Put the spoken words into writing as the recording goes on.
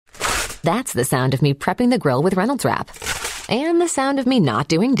That's the sound of me prepping the grill with Reynolds Wrap. And the sound of me not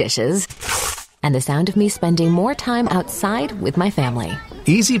doing dishes. And the sound of me spending more time outside with my family.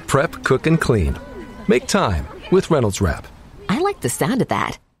 Easy prep, cook, and clean. Make time with Reynolds Wrap. I like the sound of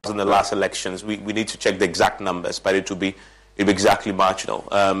that. In the last elections, we need to check the exact numbers, but it'll be exactly marginal.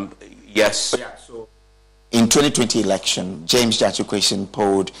 Yes. In 2020 election, James Gyakye Quayson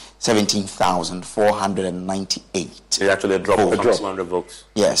polled 17,498. It's actually a drop of 200 votes.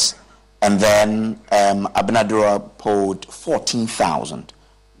 Yes. And then Abinadura polled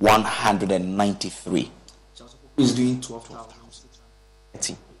 14,193. He's doing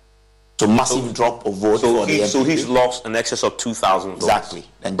 12,000. So massive drop of votes. So he's lost in excess of 2,000 votes. Exactly.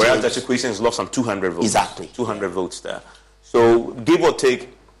 And whereas Gyakye Quayson has lost some 200 votes. Exactly. 200 votes there. So give or take,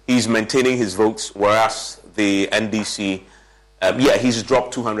 he's maintaining his votes, whereas the NDC, he's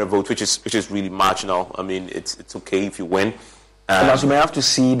dropped 200 votes, which is really marginal. I mean, it's okay if you win. And also, may have to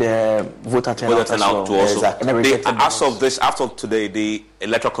see the voter turnout as well. Exactly. As of today, the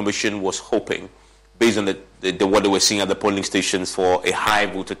Electoral Commission was hoping, based on what they were seeing at the polling stations, for a high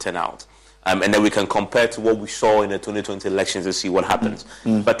voter turnout. And then we can compare to what we saw in the 2020 elections to see what happens.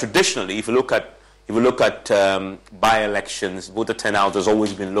 But traditionally, if you look at by-elections, voter turnout has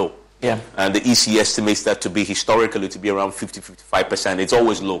always been low. Yeah. And the EC estimates that to be historically to be around 50-55%. It's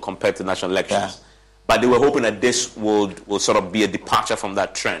always low compared to national elections. Yeah. But they were hoping that this will sort of be a departure from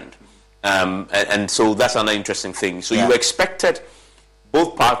that trend. And so that's another interesting thing. So you expected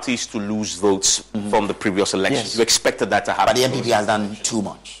both parties to lose votes from the previous elections. Yes. You expected that to happen. But the NPP has done too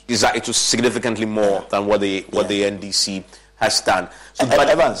much. Exactly. It was significantly more than what the NDC has done. So, but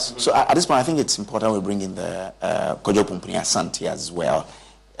Evans, so at this point, I think it's important we bring in the Kojo Pumpuni Asante as well.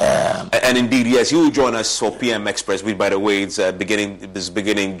 And indeed, yes, he will join us for PM Express, which, by the way, it's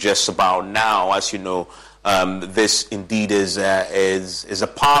beginning just about now. As you know, this indeed is a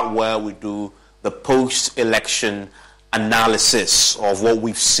part where we do the post-election analysis of what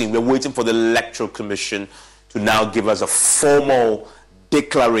we've seen. We're waiting for the Electoral Commission to now give us a formal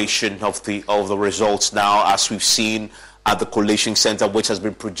declaration of the results now, as we've seen at the Collation Center, which has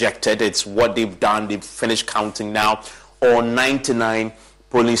been projected. It's what they've done. They've finished counting now. All 99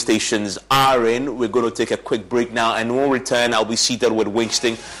 polling stations are in. We're going to take a quick break now, and when we return, I'll be seated with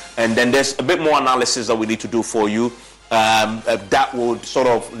Winston, and then there's a bit more analysis that we need to do for you that will sort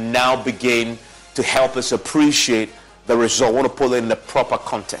of now begin to help us appreciate the result. I want to put it in the proper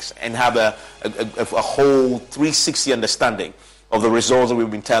context and have a whole 360 understanding of the results that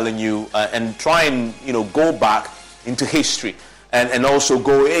we've been telling you, and try and go back into history and also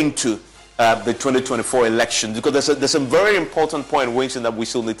go into the 2024 elections, because there's a very important point, Winston, that we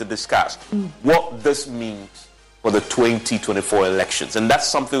still need to discuss. What this means for the 2024 elections. And that's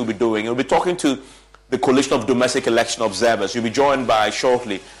something we'll be doing. We'll be talking to the Coalition of Domestic Election Observers. You'll be joined by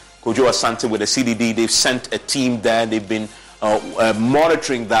shortly Kojo Asante with the CDD. They've sent a team there. They've been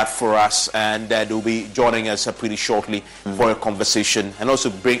monitoring that for us, and they'll be joining us pretty shortly for a conversation, and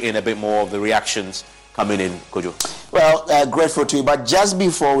also bring in a bit more of the reactions coming in, Kojo. Well, grateful to you. But just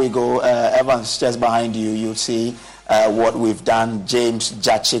before we go, Evans, just behind you, you'll see what we've done. James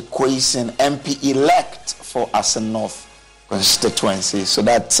Gyakye Quayson, MP-elect for Assin North constituency. So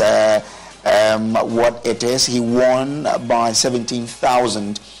that's what it is. He won by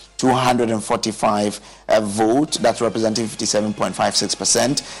 17,245 votes. That's representing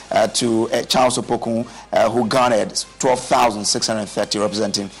 57.56%, to Charles Opokun, who garnered 12,630,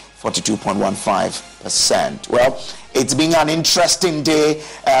 representing 42.15%. Well, it's been an interesting day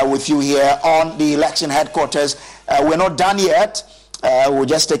with you here on the election headquarters. We're not done yet. We'll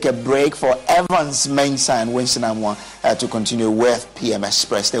just take a break for Evans Mensah and Winston Amwa to continue with PM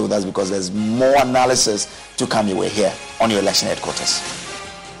Express. Stay with us, because there's more analysis to come your way here on your election headquarters.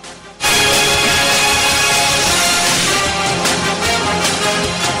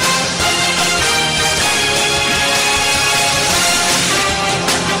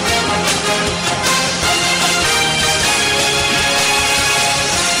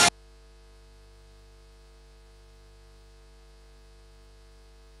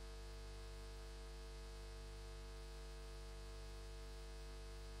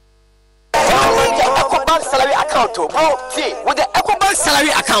 With the EcoBank salary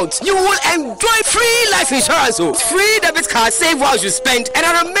account, you will enjoy free life insurance, free debit card, save while you spend, and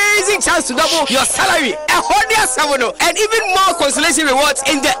an amazing chance to double your salary, and even more consolation rewards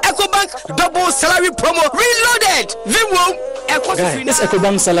in the EcoBank double salary promo reloaded. Guy, this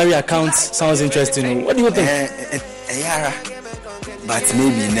EcoBank salary account sounds interesting. What do you think? Yara, but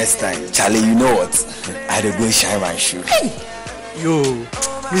maybe next time, Charlie, you know what? I'd go shine my shoe. Yo,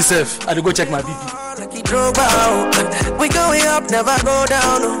 myself, I'd go check my BP. We going up, never go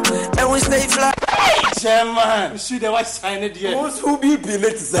down, and we stay fly. Chairman, see the white sign it here. who be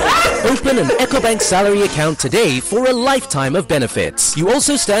billet say? Open an EcoBank salary account today for a lifetime of benefits. You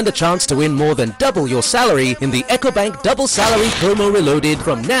also stand a chance to win more than double your salary in the EcoBank Double Salary Promo Reloaded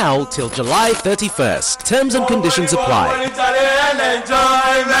from now till July 31st. Terms and conditions apply.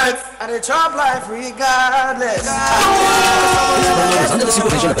 And the top life regardless. This promo is under the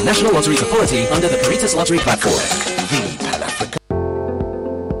supervision of the National Lotteries Authority under the Caritas Lottery Platform. The Pan-African.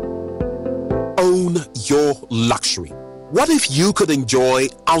 Own your luxury. What if you could enjoy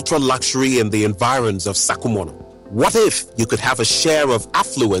ultra luxury in the environs of Sakumono? What if you could have a share of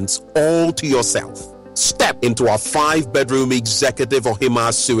affluence all to yourself? Step into our 5-bedroom executive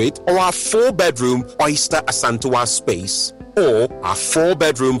Ohima suite or our 4-bedroom Oyster Asantua space or our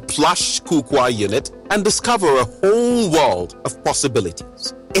 4-bedroom plush Kukwa unit and discover a whole world of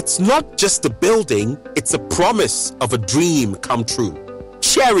possibilities. It's not just a building, it's a promise of a dream come true.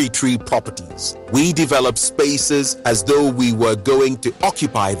 Cherry Tree Properties. We develop spaces as though we were going to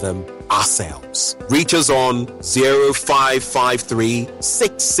occupy them ourselves. Reach us on 0553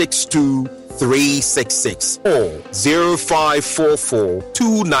 662 366 or 0544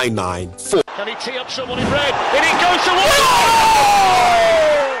 299 4. Can he tee up someone in red? And it goes to one!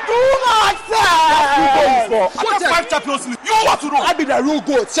 What's 5 champions league? You want to know? I be the real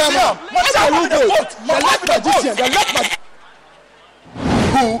goat, Chairman. What's the real goat? The left magician, the left magician.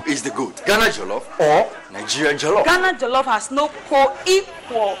 Who is the goat? Ghana Jollof or Nigerian Jollof? Ghana Jollof has no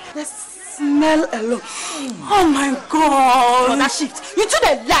co-equal. The smell alone. Oh my God. For that shit. You two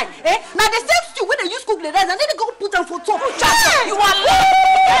the lie. Now the same stew when they use cook the rice and then they go put them for top. Hey, you are lying.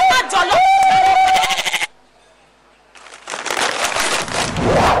 Ghana Jollof.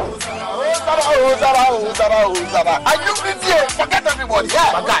 Are you busy? Forget everybody.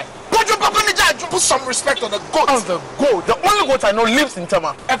 Yeah, my guy. Put some respect on the goat. On the goat. The only goat I know lives in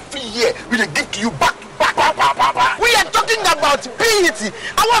Tama. Every year, we give to you back. We are talking about BET.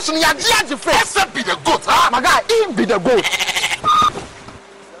 I want some Yaji face. Except be the goat, huh? My guy, he be the goat.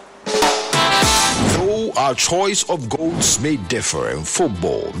 Though our choice of goats may differ in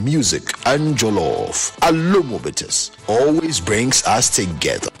football, music, and jollof, Alomo Bitters always brings us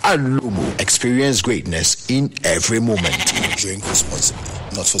together. Alomo, experience greatness in every moment. Drink responsibly.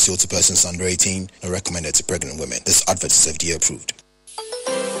 Not for sale to persons under 18, nor recommended to pregnant women. This advert is FDA approved.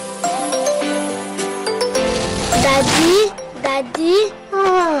 Daddy,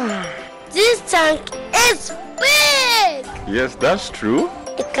 this tank is big. Yes, that's true.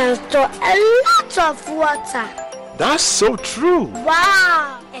 It can store a lot of water. That's so true.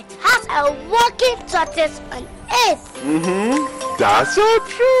 Wow, it has a working tortoise on it. That's so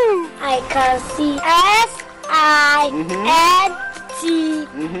true. I can see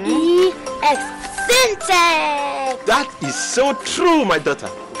SINTEX. Syntax. That is so true, my daughter.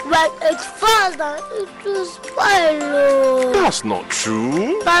 When it falls down, it will spoil. That's not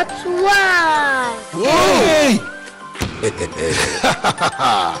true. But why? Hey!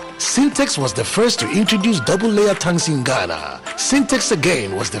 Syntex was the first to introduce double-layer tanks in Ghana. Syntex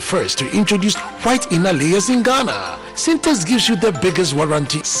again was the first to introduce white inner layers in Ghana. Syntex gives you the biggest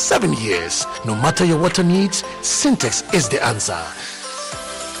warranty, 7 years. No matter your water needs, Syntex is the answer.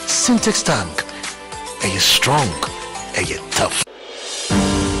 Syntex tank. Are you strong? Are you tough?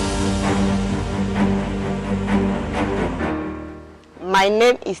 My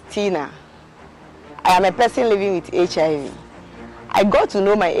name is Tina. I am a person living with HIV. I got to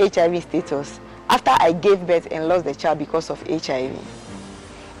know my HIV status after I gave birth and lost the child because of HIV.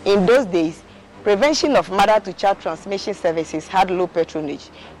 In those days, prevention of mother-to-child transmission services had low patronage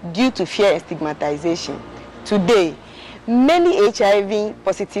due to fear and stigmatization. Today, many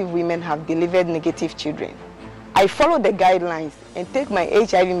HIV-positive women have delivered negative children. I follow the guidelines and take my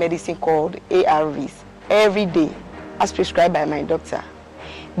HIV medicine called ARVs every day, as prescribed by my doctor.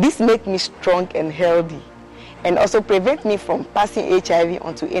 This makes me strong and healthy, and also prevent me from passing HIV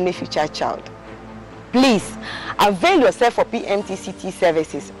onto any future child. Please, avail yourself for PMTCT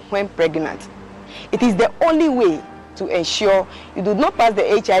services when pregnant. It is the only way to ensure you do not pass the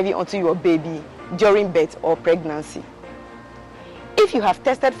HIV onto your baby during birth or pregnancy. If you have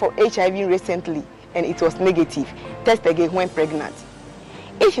tested for HIV recently and it was negative, test again when pregnant.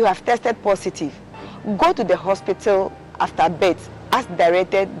 If you have tested positive, go to the hospital after birth as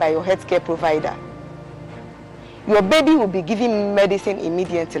directed by your healthcare provider. Your baby will be given medicine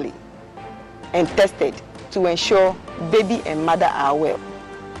immediately and tested to ensure baby and mother are well.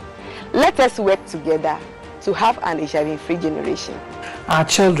 Let us work together to have an HIV-free generation. Our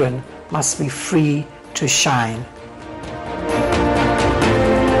children must be free to shine.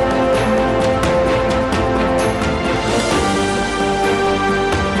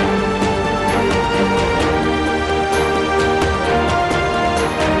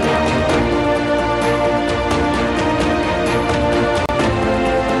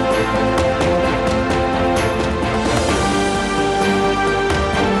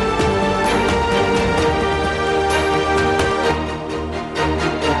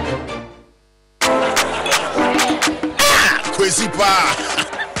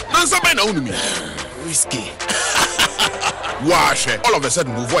 Answer by now, me. Whiskey. Wash. All of a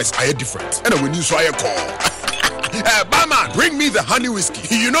sudden, my voice are different. And when you saw a call. Barman, bring me the honey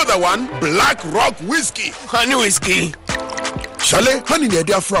whiskey. You know the one? Black Rock whiskey. Honey whiskey. Shale, honey near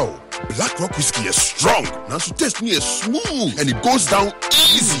dear Frau. Black Rock whiskey is strong. Now so taste me is smooth and it goes down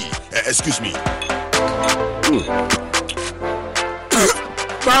easy. Excuse me.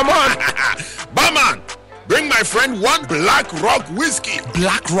 Barman, bring my friend one Black Rock whiskey.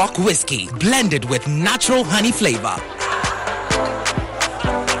 Black Rock whiskey, blended with natural honey flavor.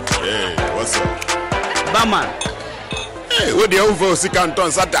 Hey, what's up? Barman. Hey, what the hell for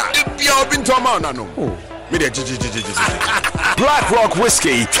Sikanton Sata? You've been to a man, no? Black Rock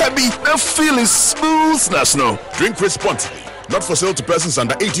whiskey can be a feeling smoothness, no? Drink responsibly. Not for sale to persons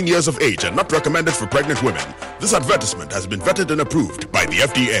under 18 years of age and not recommended for pregnant women. This advertisement has been vetted and approved by the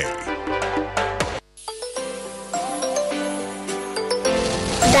FDA.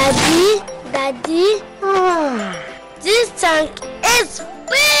 Daddy, this tank is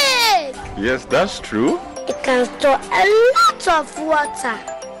big. Yes, that's true. It can store a lot of water.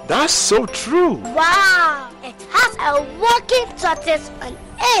 That's so true. Wow, it has a working tortoise on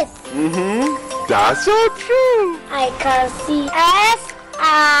it. That's so true. I can see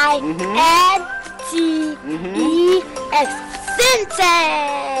SINTEX.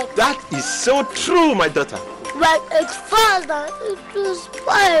 Syntax. That is so true, my daughter. When it falls down, it will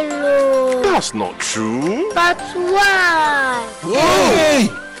spoil. That's not true. But why? Hey!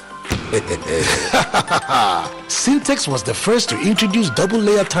 Syntex was the first to introduce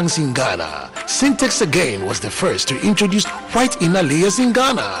double-layer tanks in Ghana. Syntex again was the first to introduce white inner layers in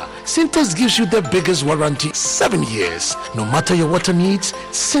Ghana. Syntex gives you the biggest warranty, 7 years. No matter your water needs,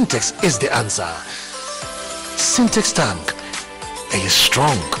 Syntex is the answer. Syntex tank, are you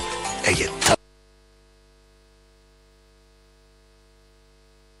strong? Are you tough?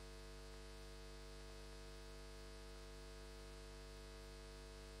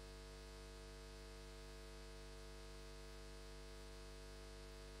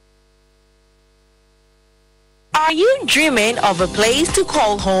 Are you dreaming of a place to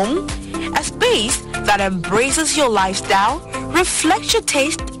call home? A space that embraces your lifestyle, reflects your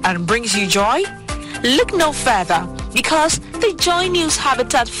taste, and brings you joy? Look no further, because the Joy News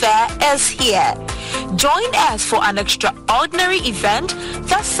Habitat Fair is here. Join us for an extraordinary event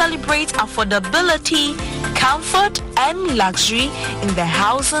that celebrates affordability, comfort, and luxury in the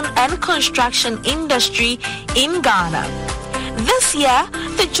housing and construction industry in Ghana. This year,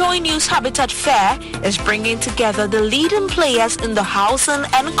 the Joy News Habitat Fair is bringing together the leading players in the housing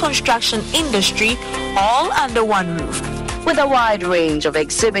and construction industry all under one roof. With a wide range of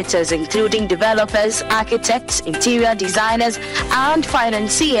exhibitors including developers, architects, interior designers, and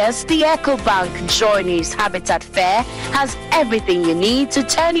financiers, the EcoBank Joy News Habitat Fair has everything you need to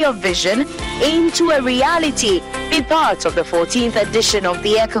turn your vision into a reality. Be part of the 14th edition of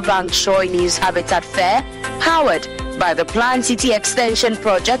the EcoBank Joy News Habitat Fair, powered by the Plan City Extension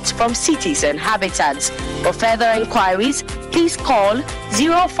Project from Cities and Habitats. For further inquiries, please call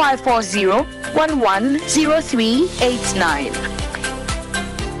 0540 110389.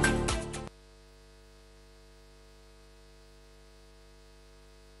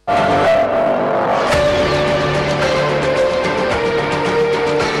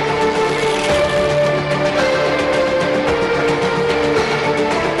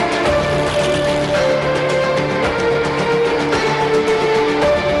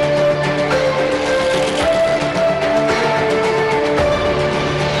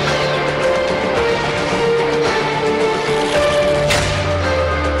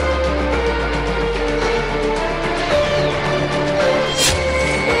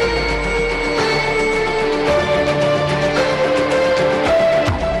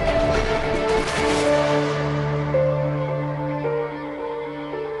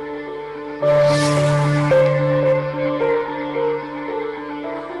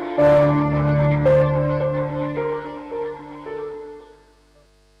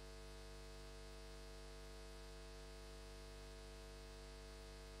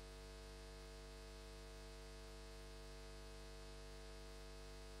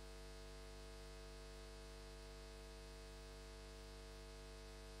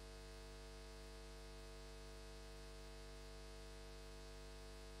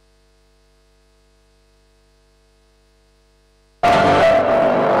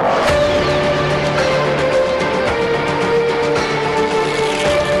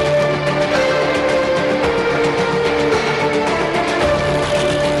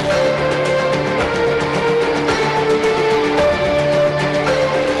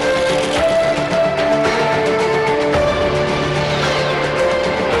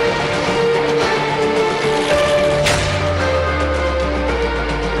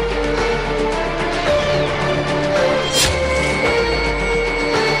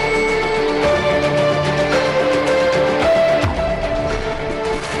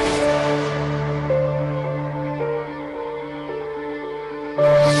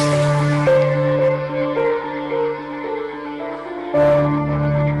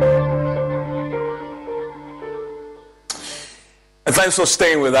 Thanks for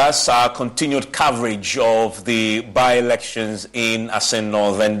staying with us. Our continued coverage of the by-elections in Assin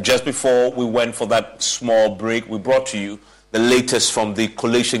North. And just before we went for that small break, we brought to you the latest from the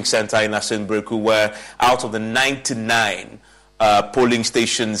collation center in Assin Breku, where out of the 99 polling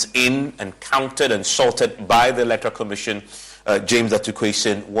stations in and counted and sorted by the Electoral Commission, James Gyakye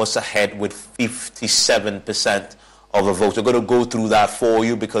Quayson was ahead with 57% of the votes. We're going to go through that for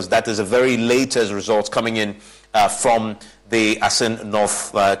you because that is the very latest results coming in from the Assin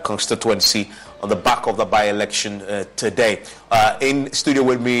North constituency on the back of the by-election today. In studio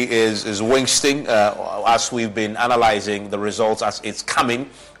with me is Winston, as we've been analyzing the results as it's coming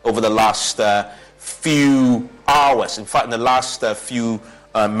over the last few hours. In fact, in the last few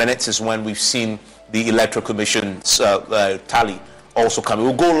minutes is when we've seen the Electoral Commission's tally also coming.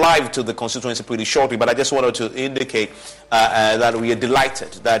 We'll go live to the constituency pretty shortly, but I just wanted to indicate that we are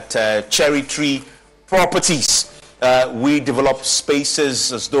delighted that Cherry Tree Properties, we developed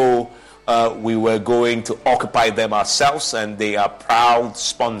spaces as though we were going to occupy them ourselves, and they are proud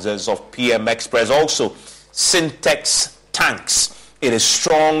sponsors of PM Express. Also, Syntex tanks. It is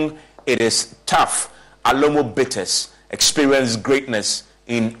strong, it is tough. Alomo bitters experience greatness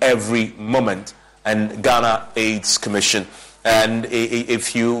in every moment, and Ghana AIDS Commission. And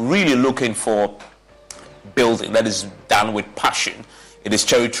if you're really looking for building that is done with passion, it is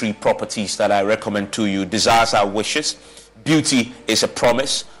Cherry Tree Properties that I recommend to you. Desires are wishes. Beauty is a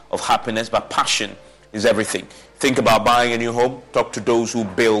promise of happiness, but passion is everything. Think about buying a new home. Talk to those who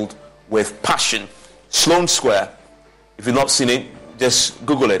build with passion. Sloane Square, if you've not seen it, just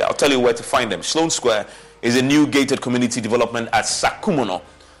Google it. I'll tell you where to find them. Sloane Square is a new gated community development at Sakumono,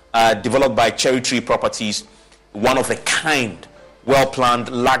 developed by Cherry Tree Properties. One of a kind, well-planned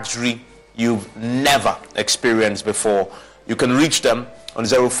luxury you've never experienced before. You can reach them on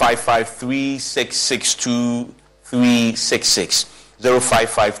 055-3662-366.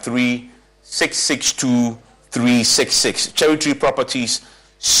 055-3662-366. Cherry Tree Properties,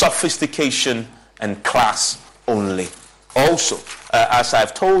 sophistication and class only. Also, as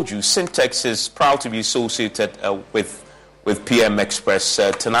I've told you, Syntex is proud to be associated with PM Express.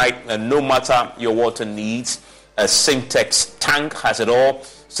 Tonight, no matter your water needs, Syntex tank has it all.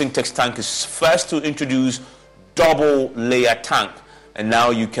 Syntex tank is first to introduce double layer tank, and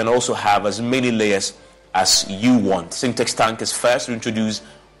now you can also have as many layers as you want. Syntex tank is first to introduce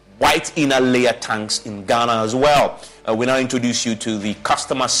white inner layer tanks in Ghana as well. We now introduce you to the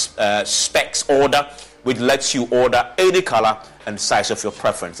customer specs order, which lets you order any color and size of your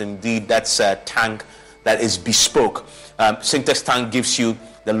preference. Indeed, that's a tank that is bespoke. Syntex tank gives you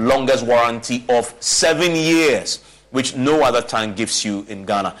the longest warranty of 7 years, which no other tank gives you in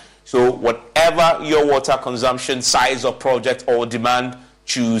Ghana. So whatever your water consumption, size of project or demand,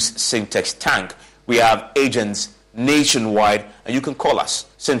 choose Syntex tank. We have agents nationwide, and you can call us,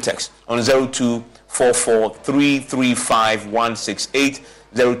 Syntex, on 0244-335-168,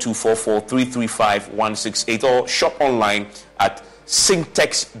 0244-335-168, or shop online at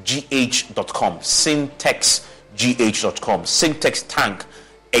syntexgh.com, syntexgh.com. Syntex tank,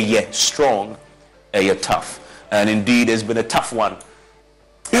 a year strong, a year tough. And indeed, it's been a tough one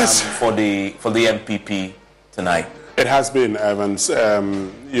for the MPP tonight. It has been, Evans.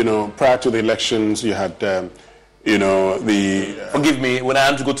 Prior to the elections, you had, Forgive me, when I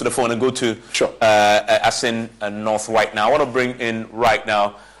have to go to the phone and go to Assin North right now, I want to bring in right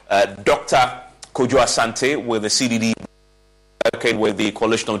now Dr. Kojo Asante with the CDD, with the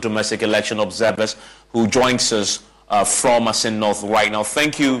Coalition of Domestic Election Observers, who joins us from Assin North right now.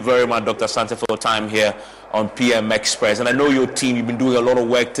 Thank you very much, Dr. Asante, for your time here on PM Express. And I know your team, you've been doing a lot of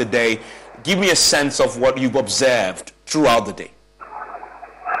work today. Give me a sense of what you've observed throughout the day.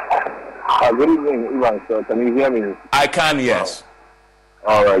 Good evening, Ivan. So can you hear me? I can, yes.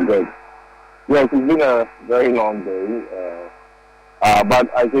 All right, good. Yes, it's been a very long day, but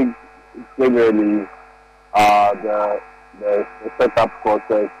I think generally the setup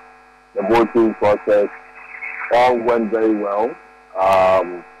process, the voting process, all went very well.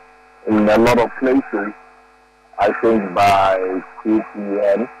 In a lot of places, I think by 2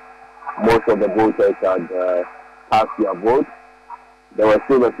 p.m., most of the voters had cast their vote. There were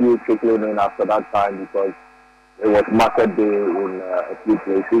still a few trickling in after that time because it was market day in a few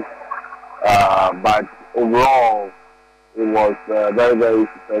places. But overall, it was a very, very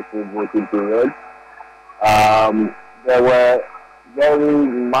successful voting period. There were very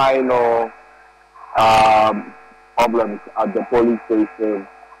minor problems at the polling station.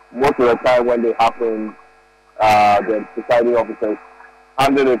 Most of the time when they happened, the presiding officers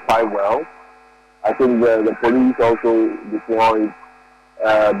handled it quite well. I think the police also deployed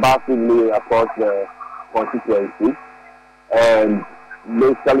massively across the constituency, and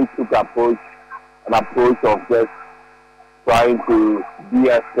basically took an approach of just trying to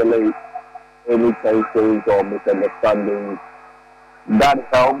de-escalate any tensions or misunderstandings. That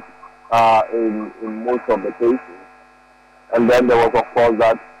helped in most of the cases. And then there was, of course,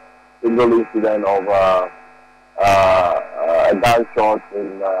 that single incident of a gunshot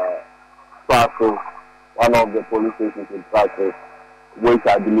in Praso, one of the police stations in Praso, which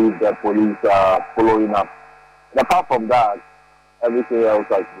I believe the police are following up. And apart from that, everything else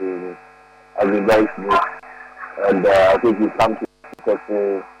has been very smooth. And I think we come to a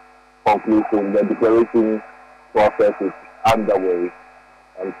successful conclusion. The declaration process is underway.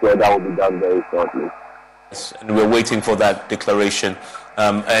 I'm sure that will be done very shortly. Yes, and we're waiting for that declaration.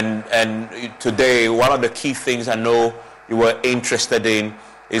 And today, one of the key things I know you were interested in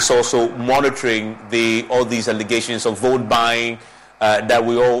is also monitoring all these allegations of vote buying that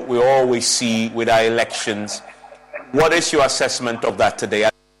we always see with our elections. What is your assessment of that today?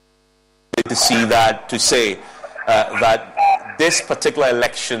 I'd like to see that, to say that this particular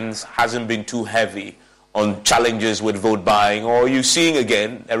elections hasn't been too heavy on challenges with vote buying, or are you seeing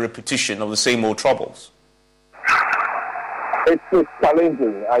again a repetition of the same old troubles? It's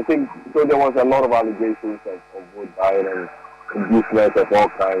challenging. I think so. There was a lot of allegations of vote buying and inducement of all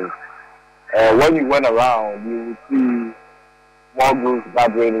kinds. When you went around, you would see small groups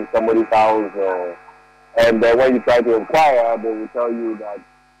gathering in somebody's house, and when you try to inquire, they will tell you that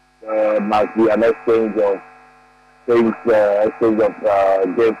there must be an exchange of things,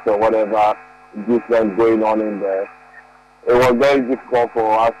 gifts or whatever inducement going on in there. It was very difficult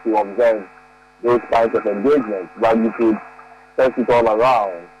for us to observe those kinds of engagements, but you could test it all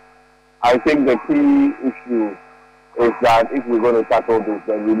around. I think the key issue is that if we're going to tackle this,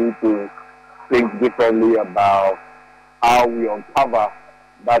 then we need to think differently about how we uncover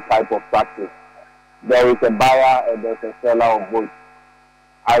that type of practice. There is a buyer and there's a seller of votes.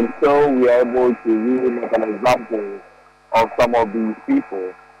 Until we are able to really make an example of some of these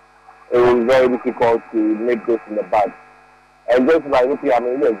people, it will be very difficult to make this in the bud. And just like looking,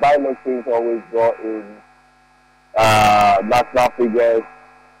 yes, by-elections always draw in national figures.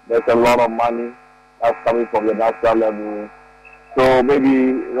 There's a lot of money that's coming from the national level. So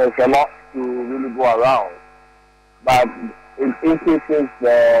maybe there's a lot to really go around. But it increases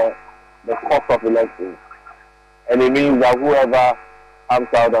the cost of elections. And it means that whoever comes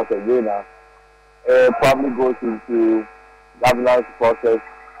out as a winner probably goes into governance process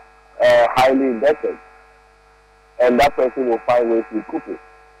highly indebted. And that person will find ways to recoup it.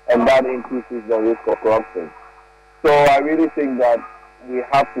 And that increases the risk of corruption. So I really think that we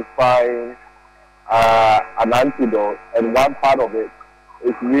have to find an antidote. And one part of it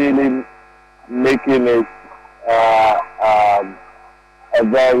is really making it a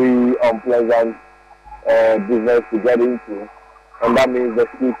very unpleasant business to get into. And that means the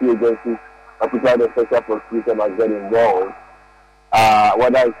security agencies, particularly the special prosecutor, must get involved.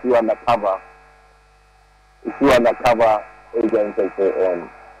 Whether it's through undercover agents and so on.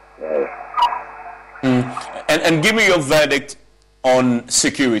 And give me your verdict on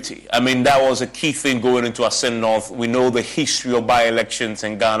security. I mean, that was a key thing going into Assin North. We know the history of by-elections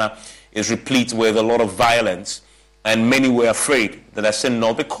in Ghana is replete with a lot of violence, and many were afraid that Assin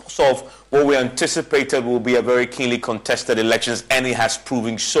North, because of what we anticipated will be a very keenly contested elections, and it has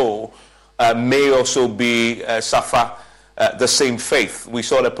proven so, may also be suffer the same fate. We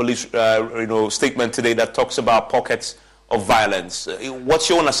saw the police statement today that talks about pockets of violence. What's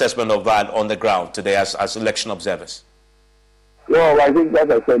your own assessment of that on the ground today as election observers? Well, I think, as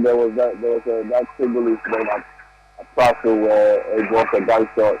I said, there was that single incident at Praso where it was a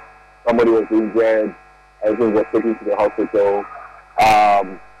gunshot. Somebody was injured. Everything was taken to the hospital.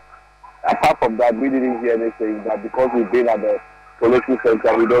 Apart from that, we didn't hear anything. That because we've been at the collection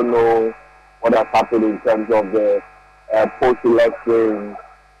center, we don't know what has happened in terms of the post-election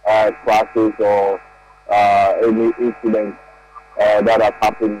classes or any incidents that have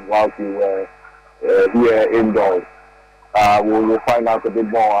happened whilst we were here indoors. We'll find out a bit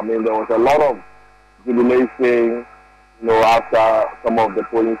more. I mean, there was a lot of jubilation, after some of the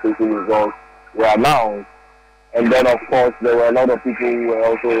polling station results were announced. And then, of course, there were a lot of people who were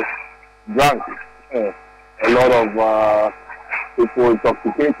also drunk. A lot of people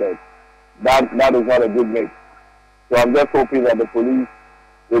intoxicated. That is not a good mix. So I'm just hoping that the police,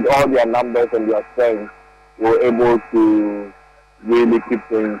 with all their numbers and their strength, were able to really keep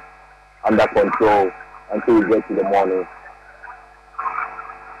things under control until we get to the morning.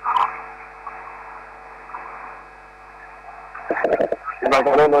 I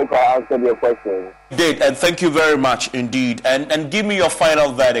don't know if I answered your question. You did, and thank you very much indeed. And give me your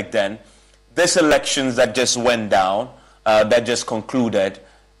final verdict then. This elections that just went down, that just concluded,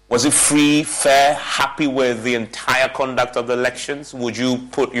 was it free, fair, happy with the entire conduct of the elections? Would you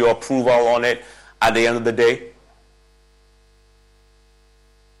put your approval on it at the end of the day?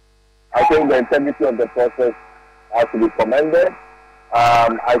 I think the integrity of the process has to be commended.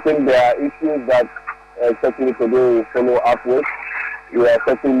 I think there are issues that certainly today will follow up with. We are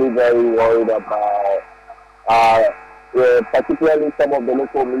certainly very worried about, particularly some of the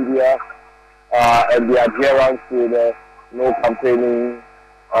local media and the adherence to the no campaigning,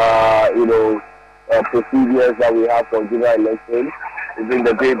 procedures that we have for general elections. Even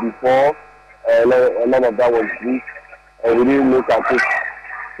the day before, a lot of that was leaked, and we didn't look at it.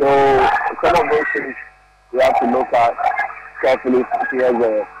 So some of those things we have to look at carefully towards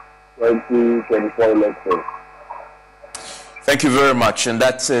the 2024 election. Thank you very much. And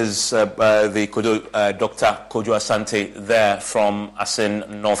that is Dr. Kojo Asante there from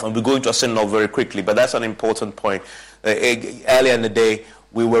Assin North. And we're going to Assin North very quickly, but that's an important point. Earlier in the day,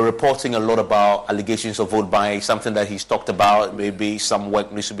 we were reporting a lot about allegations of vote buying, something that he's talked about. Maybe some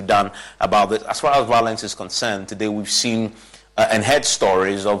work needs to be done about it. As far as violence is concerned, today we've seen and heard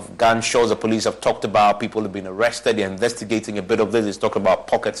stories of gunshots. The police have talked about people have been arrested. They're investigating a bit of this. It's talked about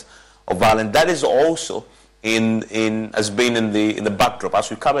pockets of violence. That is also has been in the backdrop as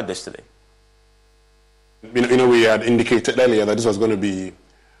we covered this today. We had indicated earlier that this was going to be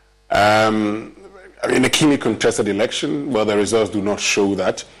a keenly contested election. Well, the results do not show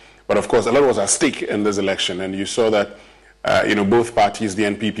that. But of course, a lot was at stake in this election, and you saw that both parties, the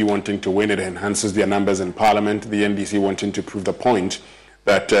NPP wanting to win, it enhances their numbers in Parliament, the NDC wanting to prove the point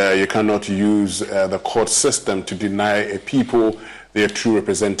that you cannot use the court system to deny a people their true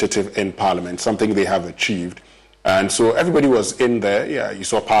representative in Parliament, something they have achieved. And so everybody was in there. Yeah, you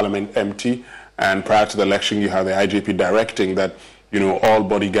saw Parliament empty, and prior to the election, you have the IGP directing that all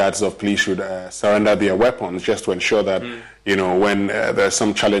bodyguards of police should surrender their weapons, just to ensure that when there's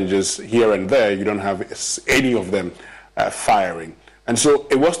some challenges here and there, you don't have any of them firing. And so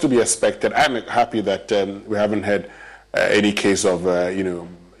it was to be expected. I'm happy that we haven't had any case of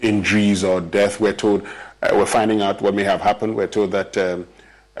injuries or death. We're finding out what may have happened. We're told that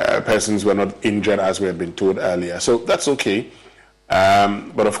persons were not injured as we had been told earlier. So that's okay.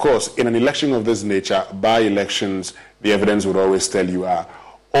 But of course, in an election of this nature, by-elections, the evidence would always tell you are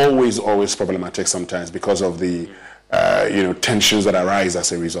always problematic sometimes because of the tensions that arise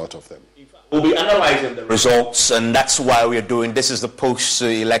as a result of them. We'll be analyzing the results, and that's why we're doing this. Is the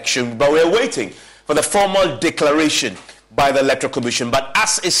post-election, but we're waiting for the formal declaration by the Electoral Commission. But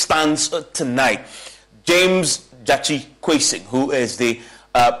as it stands tonight, James Gyakye Quayson, who is the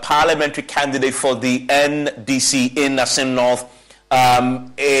parliamentary candidate for the NDC in Assin North,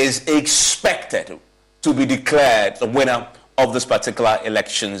 is expected to be declared the winner of this particular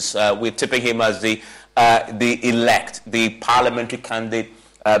elections. We're tipping him as the elect, the parliamentary candidate,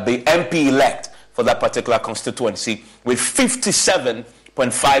 the MP elect for that particular constituency, with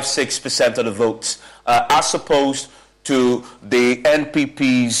 57.56% of the votes, as opposed to the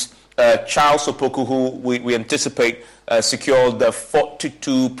NPP's Charles Opoku, who we anticipate secured the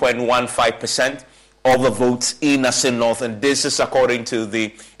 42.15% of the votes in Assin North. And this is according to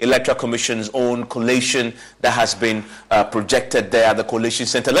the Electoral Commission's own collation that has been projected there at the Collation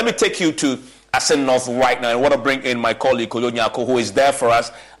Center. Let me take you to Assin North right now. I want to bring in my colleague, Kojo Nyako, who is there for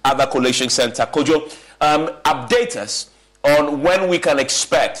us at the Collation Center. Kojo, update us on when we can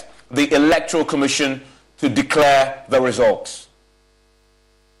expect the Electoral Commission to declare the results.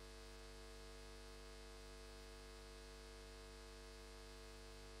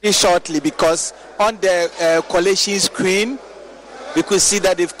 Shortly, because on the collation screen we could see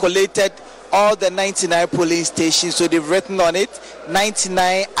that they've collated all the 99 polling stations, so they've written on it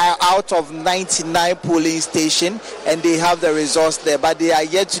 99 out of 99 polling stations, and they have the results there, but they are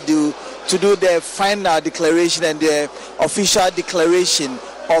yet to do the final declaration and the official declaration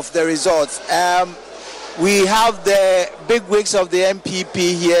of the results. We have the big wigs of the MPP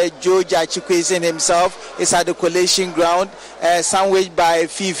here. Gyakye Quayson himself is at the collation ground, sandwiched by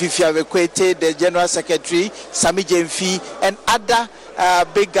Fifi Fiavekwete, the General Secretary, Sami Jemfi, and other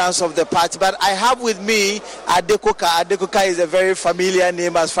big guns of the party. But I have with me Adekoka. Adekoka is a very familiar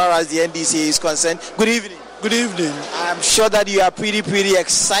name as far as the NDC is concerned. Good evening. Good evening. I'm sure that you are pretty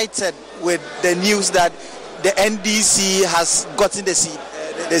excited with the news that the NDC has gotten the seat.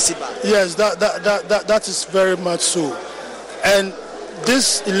 Yes, that is very much so. And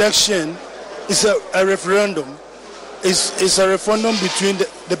this election is a referendum. It's a referendum between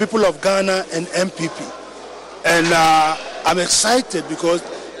the people of Ghana and MPP. And I'm excited because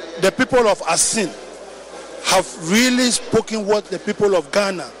the people of Assin have really spoken what the people of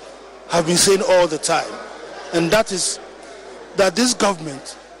Ghana have been saying all the time. And that is that this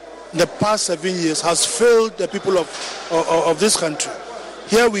government in the past 7 years has failed the people of this country.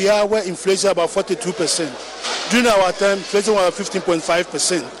 Here we are where inflation about 42%. During our time, inflation was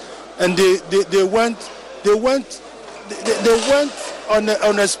 15.5%. And they went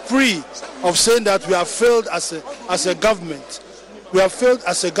on a spree of saying that we have failed as a government. We have failed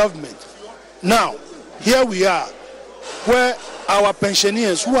as a government. Now, here we are, where our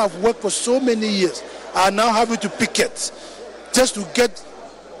pensioners who have worked for so many years are now having to picket just to get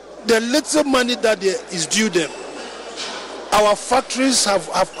the little money that is due them. Our factories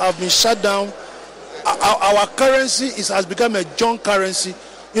have been shut down. Our currency has become a junk currency.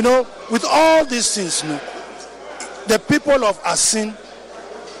 You know, with all these things, the people of Assin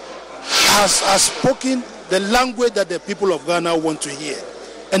has spoken the language that the people of Ghana want to hear.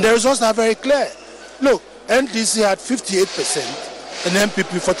 And the results are very clear. Look, NDC had 58% and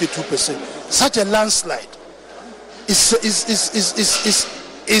MPP 42%. Such a landslide is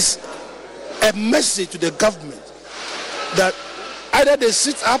a message to the government that either they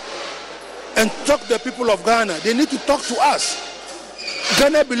sit up and talk to the people of Ghana. They need to talk to us.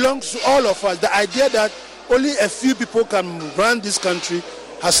 Ghana belongs to all of us. The idea that only a few people can run this country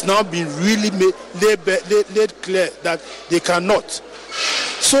has now been really made clear that they cannot.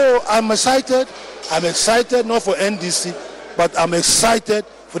 So I'm excited. I'm excited not for NDC, but I'm excited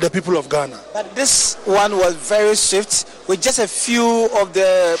for the people of Ghana. But this one was very swift. With just a few of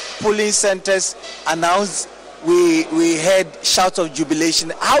the polling centers announced, we heard shouts of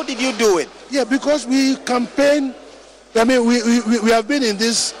jubilation. How did you do it? Yeah, because we campaign. I mean, we have been in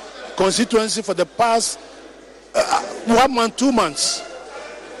this constituency for the past 1 month, 2 months,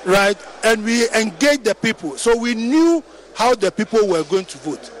 right? And we engaged the people. So we knew how the people were going to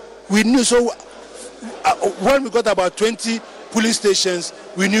vote. We knew. So when we got about 20 police stations,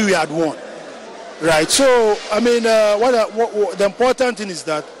 we knew we had won, right? So, I mean, what the important thing is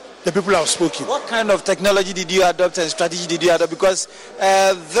that the people have spoken. What kind of technology did you adopt and strategy did you adopt? Because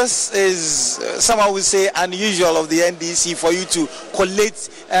this is, someone would say, unusual of the NDC for you to collate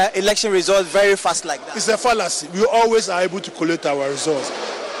election results very fast like that. It's a fallacy. We always are able to collate our results.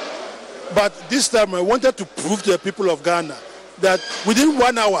 But this time I wanted to prove to the people of Ghana that within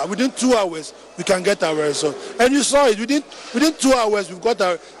 1 hour, within 2 hours, we can get our result. And you saw it, within 2 hours, we've got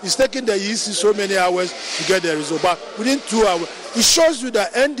it's taken the EC so many hours to get the result. But within 2 hours, it shows you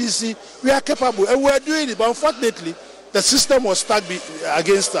that NDC, we are capable, and we are doing it. But unfortunately, the system was stuck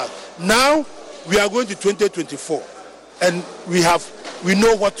against us. Now, we are going to 2024, and we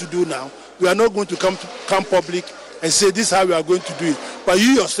know what to do now. We are not going to come public and say this is how we are going to do it. But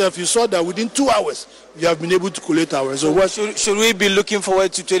you yourself, you saw that within 2 hours, you have been able to collate our results. So should we be looking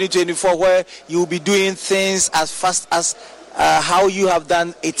forward to 2024 where you will be doing things as fast as how you have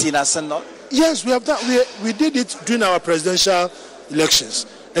done it in Assin? Yes, we have done. We did it during our presidential elections,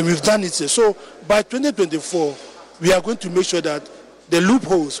 and we've done it here. So by 2024, we are going to make sure that the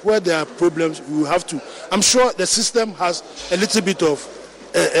loopholes where there are problems, we will have to. I'm sure the system has a little bit of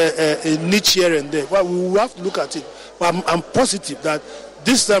a niche here and there, but we will have to look at it. But I'm positive that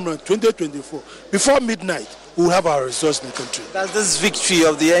this time around 2024, before midnight, we will have our results in the country. Does this victory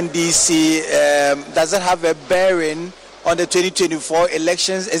of the NDC, does it have a bearing on the 2024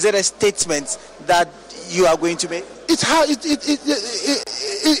 elections? Is it a statement that you are going to make? This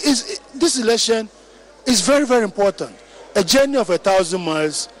election is very, very important. A journey of 1,000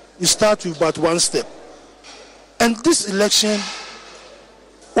 miles, you start with but one step. And this election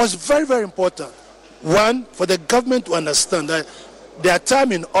was very, very important. One, for the government to understand that their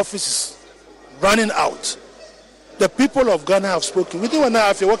time in office is running out. The people of Ghana have spoken. Within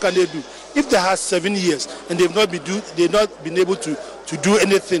 1.5 years, what can they do? If they have 7 years and they've not been able to do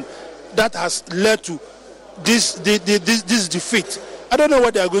anything, that has led to this defeat. I don't know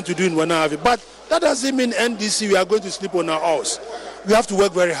what they are going to do in 1.5 years, but that doesn't mean NDC we are going to sleep on our arse. We have to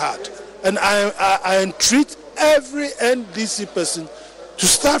work very hard, and I entreat every NDC person to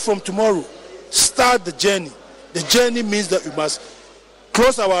start from tomorrow. Start the journey. The journey means that we must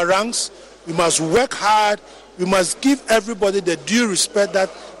close our ranks. We must work hard. We must give everybody the due respect that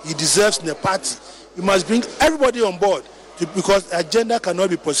he deserves in the party. We must bring everybody on board because the agenda cannot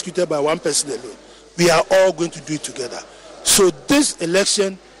be prosecuted by one person alone. We are all going to do it together. So this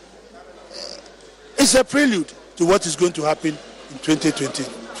election is a prelude to what is going to happen in 2020.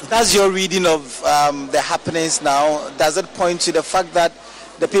 That's your reading of the happenings now. Does it point to the fact that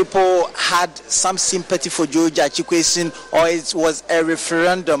the people had some sympathy for Gyakye Quayson, or it was a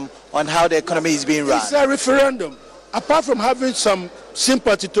referendum on how the economy is being run? It's a referendum. Apart from having some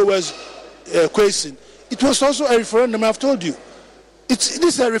sympathy towards Quayson, it was also a referendum. I've told you, this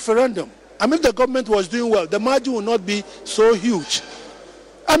is a referendum, I mean, if the government was doing well, the margin will not be so huge.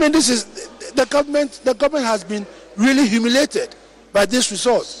 I mean, this is the government. The government has been really humiliated by this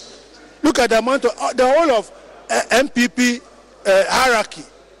result. Look at the amount of the whole of MPP hierarchy.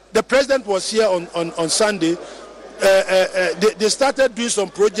 The president was here on Sunday. They started doing some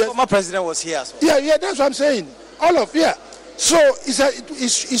projects. The former president was here as well. Yeah, that's what I'm saying. All of So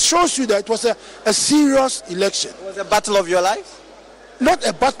it shows you that it was a serious election. It was a battle of your life? Not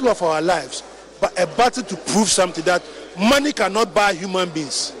a battle of our lives, but a battle to prove something, that money cannot buy human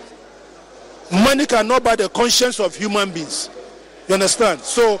beings. Money cannot buy the conscience of human beings. You understand?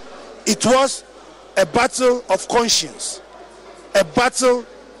 So it was a battle of conscience, a battle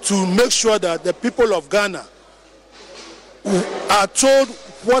to make sure that the people of Ghana are told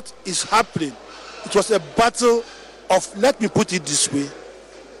what is happening. It was a battle of, let me put it this way,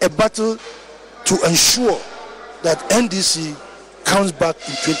 a battle to ensure that NDC comes back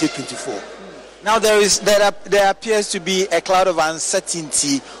in 2024. Now there appears to be a cloud of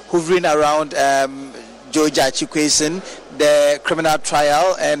uncertainty hovering around Gyakye Quayson, the criminal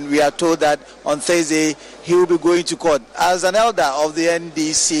trial, and we are told that on Thursday he will be going to court. As an elder of the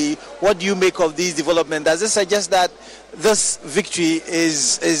NDC, what do you make of these developments? Does it suggest that this victory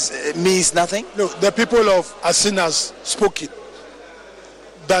means nothing? No, the people of Assin has spoken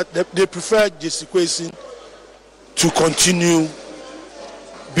that they prefer Gyakye Quayson to continue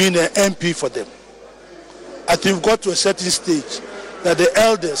being an MP for them. I think we've got to a certain stage that the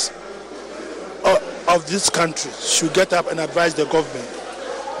elders of this country should get up and advise the government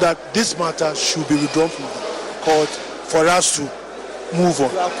that this matter should be withdrawn from the court for us to move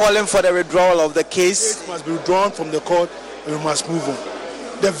on. We are calling for the withdrawal of the case. It must be withdrawn from the court and we must move on.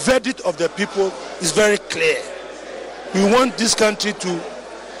 The verdict of the people is very clear. We want this country to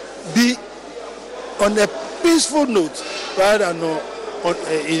be on a peaceful note rather than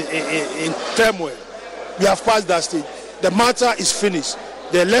in turmoil. We have passed that stage. The matter is finished.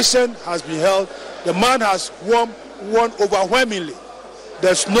 The election has been held. The man has won overwhelmingly.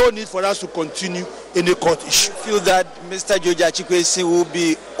 There's no need for us to continue any court issue. You feel that Mr. Gyakye Quayson will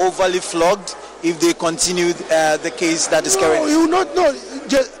be overly flogged if they continue the case that is carried? No, you will not know.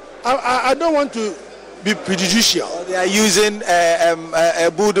 I don't want to be prejudicial. They are using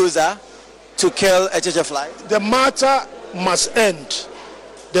a bulldozer to kill a church fly. The matter must end.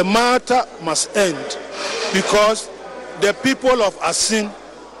 The matter must end because the people of Assin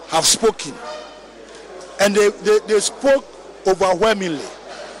have spoken, and they spoke overwhelmingly.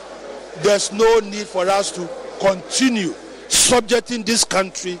 There's no need for us to continue subjecting this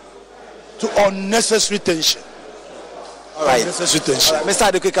country to unnecessary tension. All right. Unnecessary tension. All right.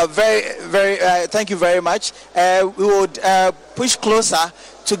 Mr. Adequika, thank you very much. We would push closer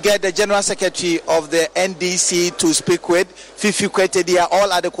to get the General Secretary of the NDC to speak with Fifi Kwete. They are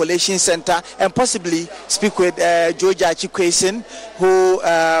all at the Coalition Center, and possibly speak with Gyakye Quayson, who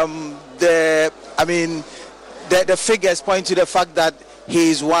the figures point to the fact that he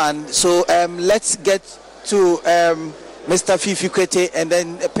is one. So let's get to Mr. Fifi Kwete and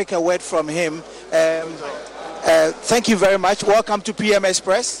then pick a word from him. Thank you very much. Welcome to PM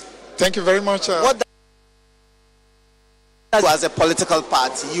Express. Thank you very much. As a political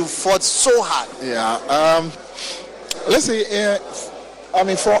party, you fought so hard. Yeah. Let's say,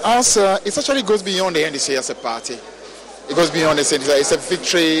 for us, it actually goes beyond the NDC as a party. It goes beyond the NDC. It's a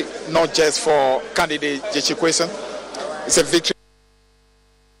victory not just for candidate Gyakye Quayson. It's a victory.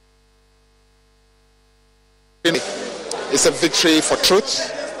 It's a victory for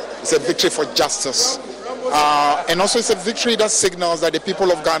truth. It's a victory for justice. And also it's a victory that signals that the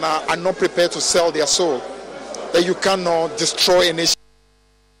people of Ghana are not prepared to sell their soul. That you cannot destroy a nation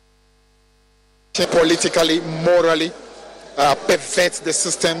politically, morally, pervert the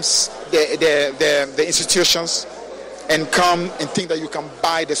systems, the institutions, and come and think that you can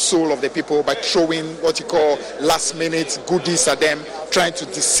buy the soul of the people by throwing what you call last-minute goodies at them, trying to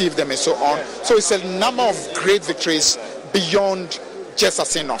deceive them and so on. So it's a number of great victories beyond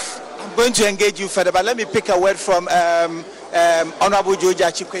just enough. I'm going to engage you further, but let me pick a word from Honorable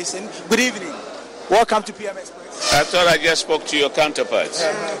Gyakye Quayson. Good evening. Welcome to PM Express. I thought I just spoke to your counterparts.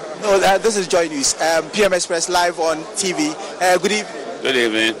 This is Joy News. PM Express live on TV. Good evening. Good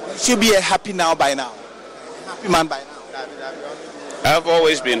evening. You should be a happy man by now. I've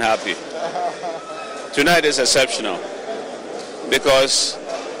always been happy. Tonight is exceptional because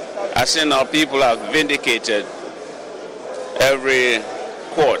I seen our people have vindicated every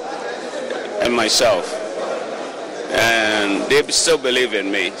court and myself, and they still believe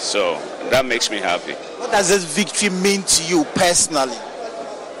in me, so that makes me happy. What does this victory mean to you personally?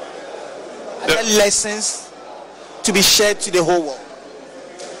 Are there lessons to be shared to the whole world?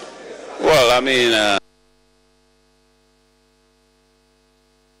 Well, I mean,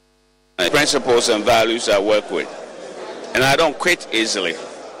 principles and values I work with. And I don't quit easily.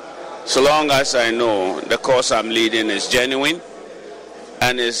 So long as I know the cause I'm leading is genuine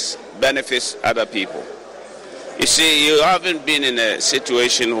and it benefits other people. You see, you haven't been in a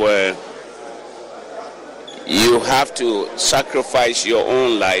situation where you have to sacrifice your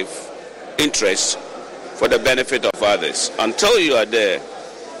own life interest for the benefit of others. Until you are there,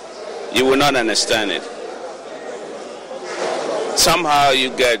 you will not understand it. Somehow you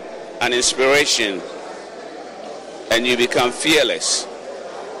get an inspiration and you become fearless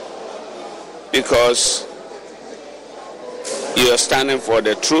because you are standing for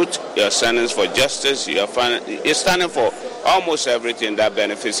the truth, you are standing for justice, you're standing for almost everything that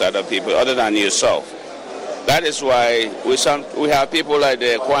benefits other people other than yourself. That is why we have people like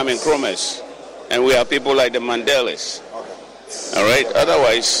the Kwame Nkrumahs and we have people like the Mandelas. All right?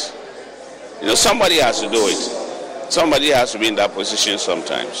 Otherwise, somebody has to do it. Somebody has to be in that position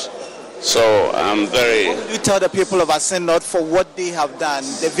sometimes. So I'm very... What do you tell the people of Assin North for what they have done,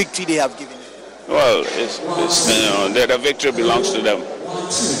 the victory they have given you? Well, the victory belongs to them.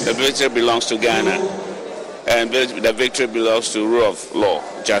 The victory belongs to Ghana. And the victory belongs to rule of law,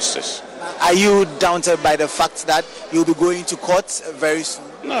 justice. Are you daunted by the fact that you'll be going to court very soon?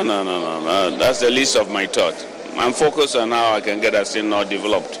 No. That's the least of my thought. I'm focused on how I can get Assin North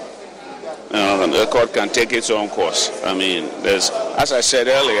developed. The court can take its own course. I mean, as I said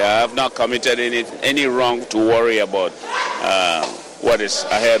earlier, I have not committed any wrong to worry about what is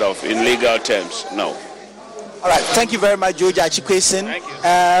ahead of in legal terms. No. All right. Thank you very much, Gyakye Quayson.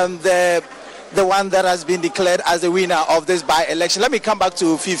 Thank you. The one that has been declared as the winner of this by-election. Let me come back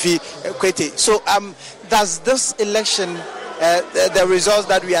to Fifi Kwete. So, does this election, the results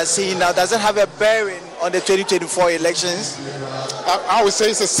that we are seeing now, does it have a bearing on the 2024 elections? I would say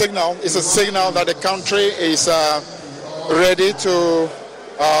it's a signal. It's a signal that the country is ready to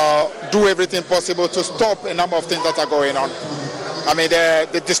do everything possible to stop a number of things that are going on. I mean,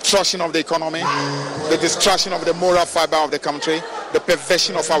 the destruction of the economy, the destruction of the moral fiber of the country, the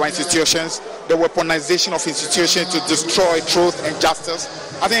perversion of our institutions, the weaponization of institutions to destroy truth and justice.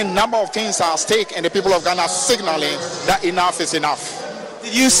 I think a number of things are at stake, and the people of Ghana are signaling that enough is enough.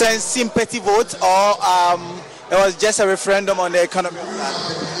 Did you sense sympathy vote, or it was just a referendum on the economy?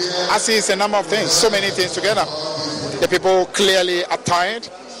 I see it's a number of things, so many things together. The people clearly are tired.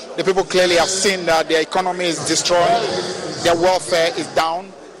 The people clearly have seen that their economy is destroyed. Their welfare is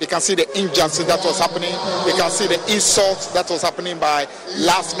down. They can see the injustice that was happening. They can see the insult that was happening by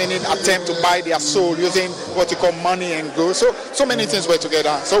last-minute attempt to buy their soul using what you call money and goods. So many things were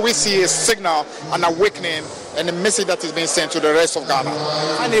together. So we see a signal, an awakening, and a message that is being sent to the rest of Ghana.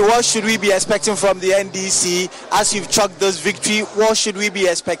 And what should we be expecting from the NDC as you've chalked this victory? What should we be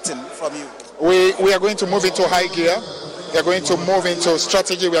expecting from you? We are going to move into high gear. We are going to move into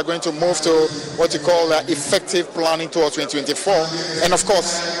strategy. We are going to move to what you call effective planning towards 2024. And of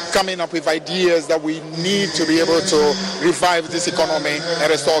course, coming up with ideas that we need to be able to revive this economy and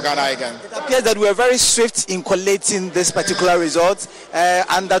restore Ghana again. It appears that we were very swift in collating this particular result.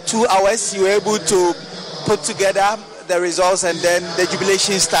 Under 2 hours, you were able to put together the results and then the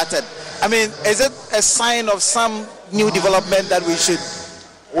jubilation started. I mean, is it a sign of some new development that we should...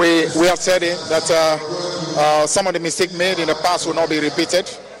 We have said it, that some of the mistakes made in the past will not be repeated.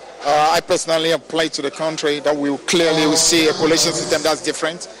 I personally have pledged to the country that we will clearly see a coalition system that's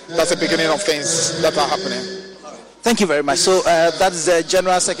different. That's the beginning of things that are happening. Thank you very much. So that's the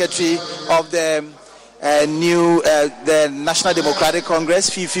General Secretary of the the National Democratic Congress,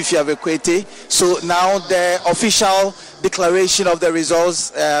 Fifi Kwete. So now the official declaration of the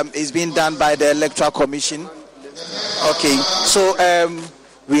results is being done by the Electoral Commission. Okay, so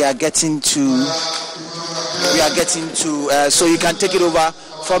we are getting to, so you can take it over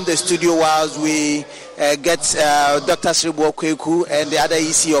from the studio whilst we get Dr. Sribo Kweku and the other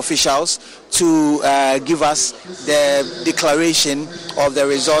EC officials to give us the declaration of the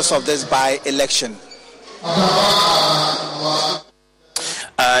results of this by-election.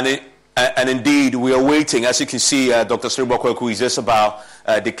 And indeed, we are waiting. As you can see, Dr. Sribo Kweku is just about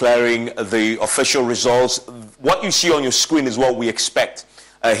declaring the official results. What you see on your screen is what we expect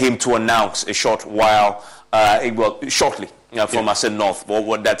him to announce a short while, shortly from Assin North.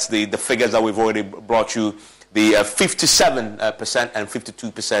 Well, that's the figures that we've already brought you. The 57% and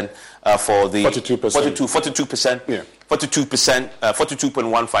 52% for the 42%, yeah.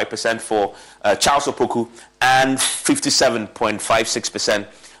 42.15% for Charles Opoku, and 57.56%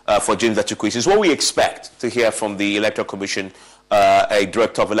 for James Gyakye Quayson. Is what we expect to hear from the Electoral Commission, a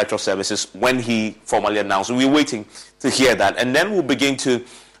Director of Electoral Services, when he formally announced. We're waiting to hear that, and then we'll begin to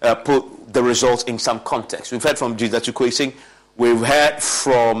put the results in some context. We've heard from Gyakye Quayson, we've heard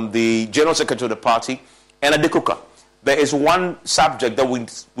from the General Secretary of the party, and Adekoka. There is one subject that we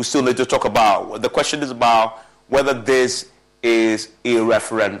still need to talk about. The question is about whether this is a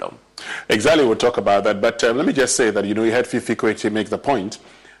referendum. Exactly, we'll talk about that. But let me just say that, you had Fifi Kweti make the point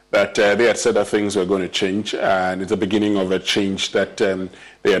that they had said that things were going to change, and it's the beginning of a change that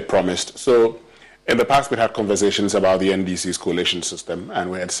they had promised. So in the past, we had conversations about the NDC's coalition system, and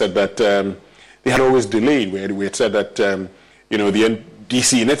we had said that they had always delayed. We had said that, the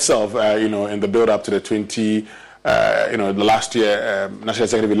NDC in itself, in the build-up to the the last year national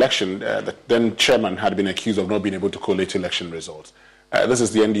executive election, the then chairman had been accused of not being able to collate election results. This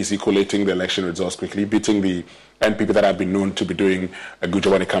is the NDC collating the election results quickly, beating the NPP that have been known to be doing a good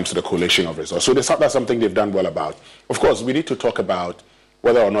job when it comes to the collation of results. So that's something they've done well about. Of course, we need to talk about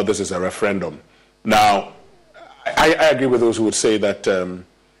whether or not this is a referendum. Now, I agree with those who would say that,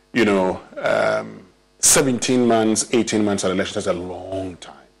 17 months, 18 months at elections is a long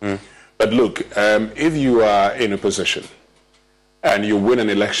time. But look, if you are in a position and you win an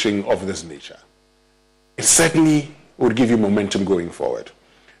election of this nature, it certainly would give you momentum going forward.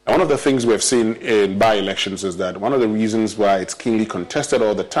 And one of the things we have seen in by-elections is that one of the reasons why it's keenly contested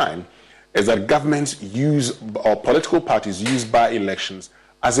all the time is that governments use, or political parties use by-elections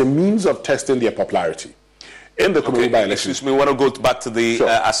as a means of testing their popularity. In the community by-elections... Excuse me, we want to go back to the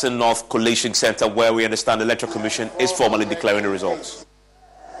Assin North Collation Center, where we understand the Electoral Commission is formally declaring the results.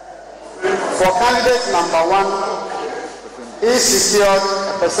 For candidate number 1, he secured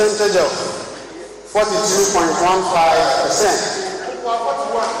a percentage of 42.15%.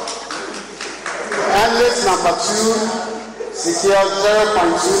 Candidate number 2 secured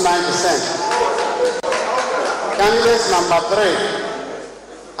 0.29%. Candidate number 3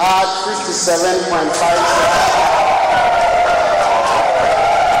 had 57.56%.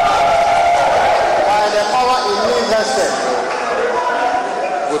 By the power in me vested,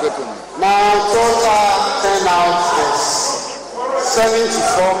 now total turnout is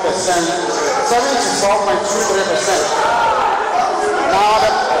 74%, 74.23%. Now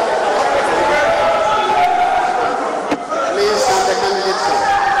please stand the candidate for.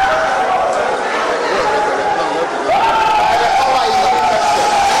 By the power in me vested,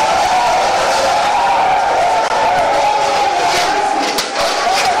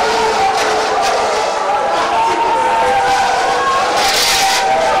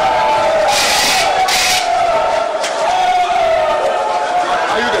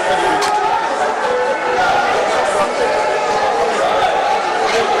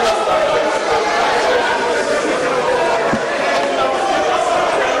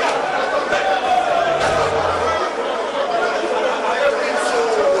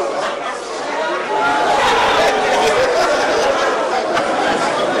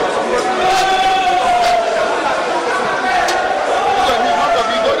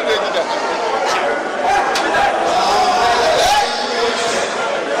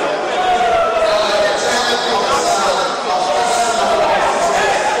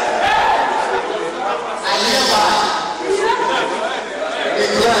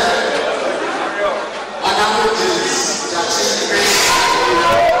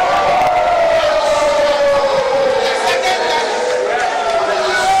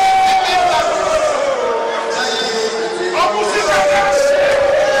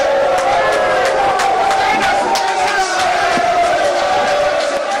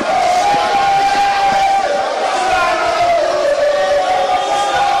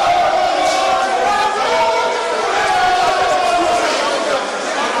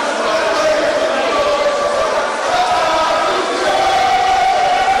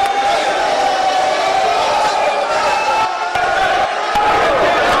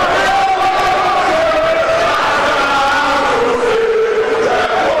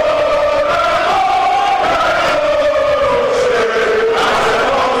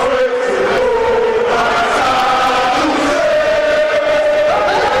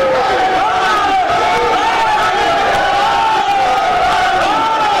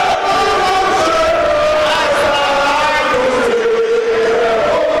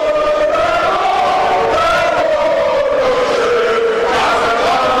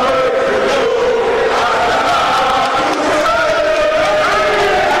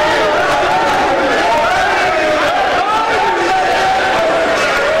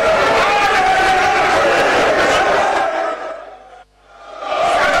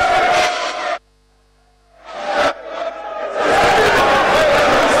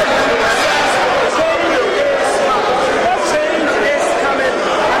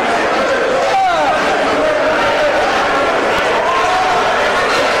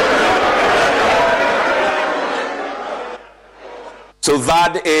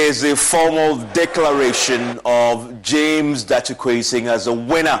 that is a formal declaration of James Gyakye Quayson as a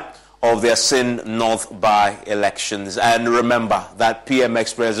winner of the Assin North by-elections. And remember that PM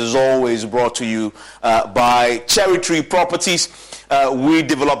Express is always brought to you by Cherry Tree Properties. We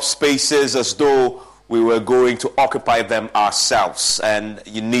develop spaces as though we were going to occupy them ourselves, and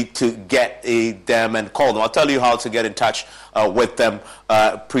you need to get them and call them. I'll tell you how to get in touch with them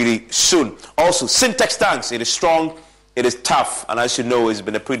pretty soon. Also, Syntex tanks, it is strong, it is tough, and as you know, it's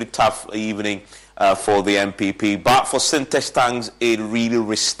been a pretty tough evening for the MPP. But for Syntex tanks, it really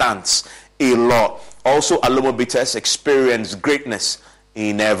withstands a lot. Also, Alomo Bitters experience greatness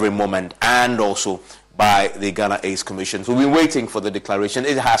in every moment, and also by the Ghana AIDS Commission. So we've been waiting for the declaration.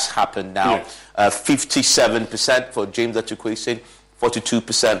 It has happened now. Yes. 57% for James Gyakye Quayson,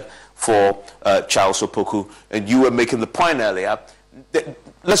 42% for Charles Opoku. And you were making the point earlier.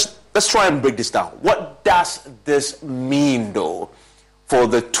 Let's try and break this down. What does this mean, though, for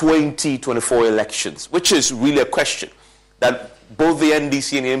the 2024 elections? Which is really a question that both the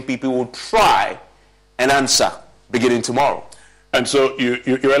NDC and the MPP will try and answer beginning tomorrow. And so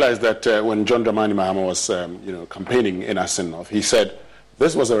you realize that when John Dramani Mahama was campaigning in Assin North, he said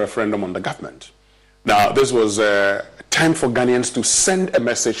this was a referendum on the government. Now, this was time for Ghanaians to send a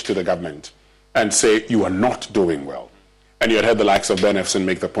message to the government and say, you are not doing well. And you had heard the likes of Ben Efson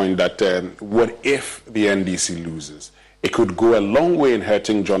make the point that what if the NDC loses? It could go a long way in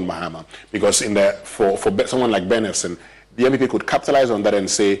hurting John Mahama, because for someone like Ben Efson, the MPP could capitalize on that and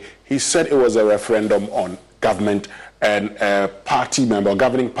say, he said it was a referendum on government, and a party member,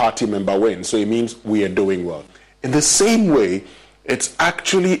 governing party member wins. So it means we are doing well. In the same way, it's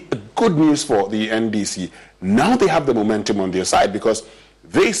actually good news for the NDC. Now they have the momentum on their side, because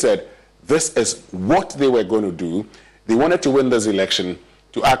they said this is what they were going to do. They wanted to win this election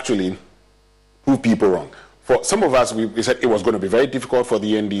to actually prove people wrong. For some of us, we said it was going to be very difficult for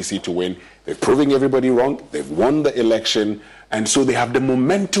the NDC to win. They're proving everybody wrong. They've won the election, and so they have the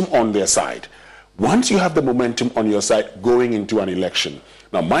momentum on their side. Once you have the momentum on your side going into an election,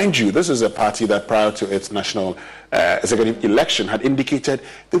 now mind you, this is a party that prior to its national executive election had indicated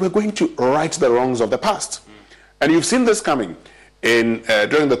they were going to right the wrongs of the past. And you've seen this coming. During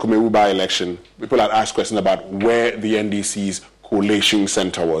the Kumewu by-election, people had asked questions about where the NDC's collation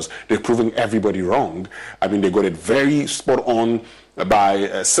center was. They're proving everybody wrong. I mean, they got it very spot on.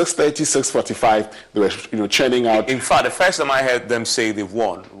 By 6:30, 6:45, they were churning out. In fact, the first time I heard them say they've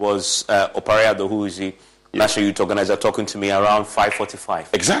won was Opareado, who is the National Youth Organizer, talking to me around 5:45.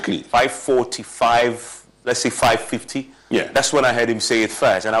 Exactly. 5:45, let's say 5:50. Yeah. That's when I heard him say it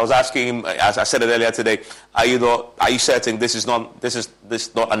first. And I was asking him, as I said it earlier today, are you certain this is not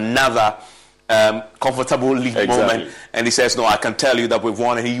another comfortable lead moment? And he says, no, I can tell you that we've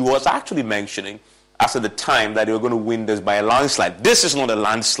won. And he was actually mentioning as at the time that they were going to win this by a landslide. This is not a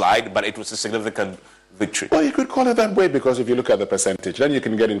landslide, but it was a significant victory. Well, you could call it that way, because if you look at the percentage, then you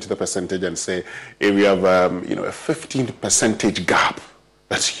can get into the percentage and say, if we have a 15% gap,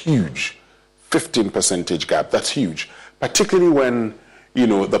 that's huge. 15% gap, that's huge. Particularly when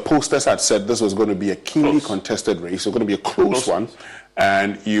the posters had said this was going to be a keenly contested race, it was going to be a close one,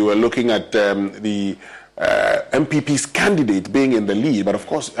 and you were looking at the MPP's candidate being in the lead. But of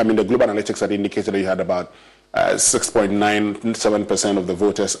course, I mean, the Global Analytics had indicated that you had about 6.97% of the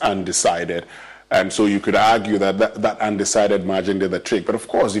voters undecided. And so you could argue that undecided margin did the trick. But of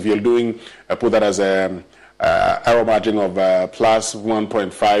course, if you're doing, put that as a error margin of plus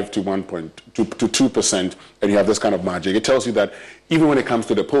 1.5 to 2%, and you have this kind of margin, it tells you that even when it comes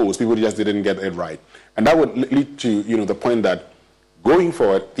to the polls, people just didn't get it right. And that would lead to, the point that going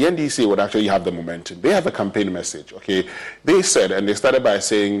forward, the NDC would actually have the momentum. They have a campaign message, okay? They said, and they started by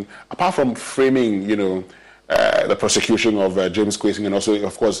saying, apart from framing, the prosecution of James Quayson, and also,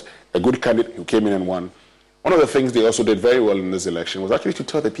 of course, a good candidate who came in and won, one of the things they also did very well in this election was actually to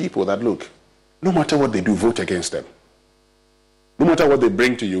tell the people that, look, no matter what they do, vote against them. No matter what they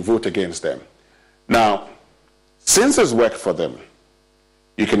bring to you, vote against them. Now, since it's worked for them,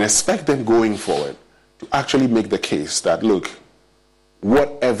 you can expect them going forward to actually make the case that, look,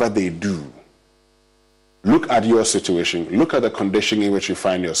 whatever they do, look at your situation, look at the condition in which you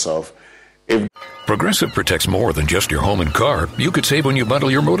find yourself. Progressive protects more than just your home and car. You could save when you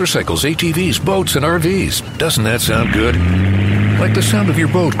bundle your motorcycles, ATVs, boats, and RVs. Doesn't that sound good? Like the sound of your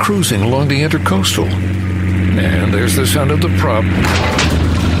boat cruising along the Intercoastal. And there's the sound of the prop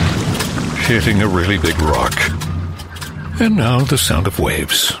hitting a really big rock. And now the sound of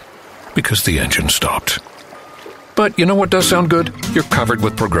waves, because the engine stopped. But you know what does sound good? You're covered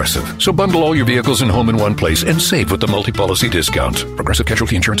with Progressive. So bundle all your vehicles and home in one place and save with the multi-policy discount. Progressive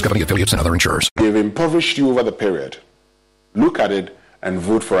Casualty Insurance Company, affiliates, and other insurers. They've impoverished you over the period. Look at it and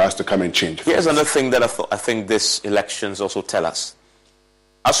vote for us to come and change. Here's another thing that I think these elections also tell us.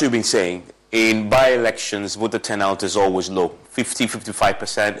 As we've been saying, in by-elections, voter turnout is always low,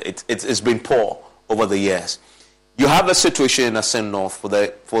 50-55%. It's been poor over the years. You have a situation in Assin North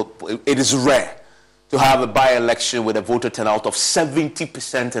it is rare to have a by-election with a voter turnout of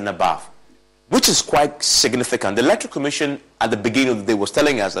 70% and above, which is quite significant. The Electoral Commission at the beginning of the day was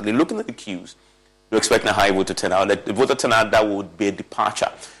telling us that they're looking at the queues. They're expecting a high voter turnout. That the voter turnout, that would be a departure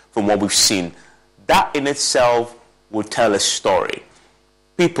from what we've seen. That in itself would tell a story.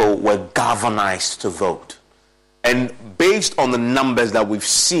 People were galvanized to vote. And based on the numbers that we've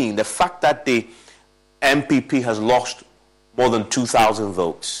seen, the fact that the MPP has lost more than 2,000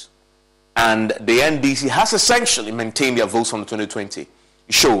 votes, and the NDC has essentially maintained their votes from 2020,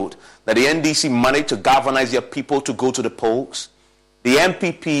 showed that the NDC managed to galvanize their people to go to the polls. The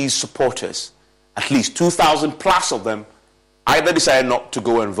MPP's supporters, at least 2,000 plus of them, either decided not to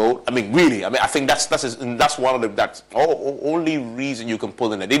go and vote. I mean, really, I think that's one of the only reason you can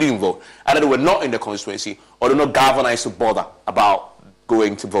pull in that they didn't vote. Either they were not in the constituency or they're not galvanized to bother about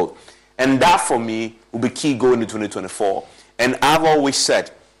going to vote. And that, for me, will be key going into 2024. And I've always said,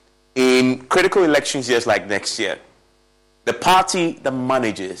 in critical elections years like next year, the party that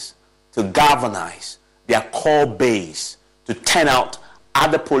manages to galvanize their core base to turn out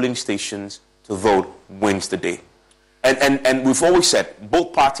at the polling stations to vote wins the day. And we've always said,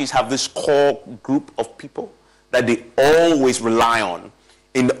 both parties have this core group of people that they always rely on.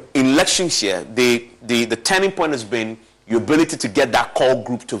 In elections year, the turning point has been your ability to get that core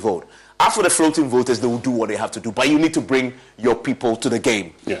group to vote. As for the floating voters, they will do what they have to do, but you need to bring your people to the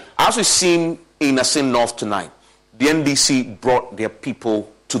game. Yeah. As we've seen in Assin North tonight, the NDC brought their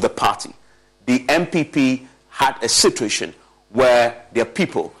people to the party. The MPP had a situation where their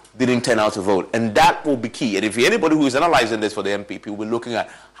people didn't turn out to vote, and that will be key. And if anybody who is analyzing this for the MPP will be looking at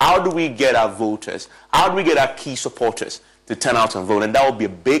how do we get our voters, how do we get our key supporters to turn out and vote, and that will be a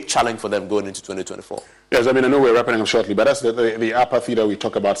big challenge for them going into 2024. Yes, I mean, I know we're wrapping up shortly, but that's the apathy that we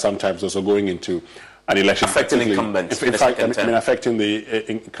talk about sometimes also going into an election. Affecting incumbents in fact, affecting the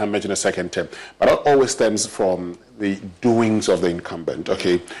incumbent in a second term. But that always stems from the doings of the incumbent,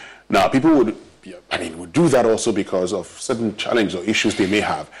 okay? Now, people would do that also because of certain challenges or issues they may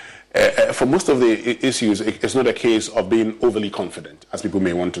have. For most of the issues, it's not a case of being overly confident, as people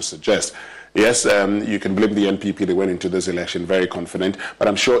may want to suggest. Yes, you can blame the NPP. They went into this election very confident, but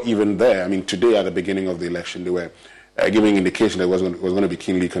I'm sure even there, I mean, today at the beginning of the election, they were giving indication that it was going to be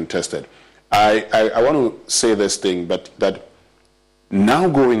keenly contested. I want to say this thing, but that now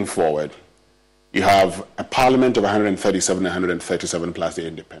going forward, you have a parliament of 137, 137 plus the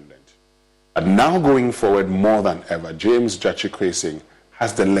independent. And now going forward, more than ever, James Gyakye Quayson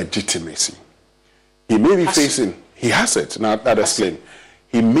has the legitimacy. He may be facing, he has it, now that explain.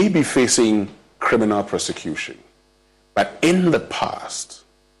 He may be facing criminal prosecution. But in the past,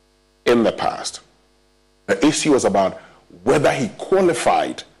 the issue was about whether he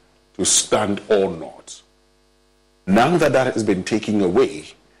qualified to stand or not. Now that that has been taken away,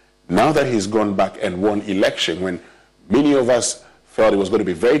 now that he's gone back and won election, when many of us felt it was going to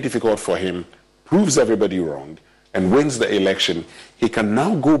be very difficult for him, proves everybody wrong, and wins the election, he can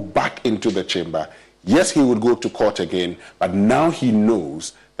now go back into the chamber. Yes, he would go to court again, but now he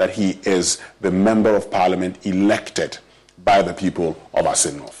knows that he is the member of parliament elected by the people of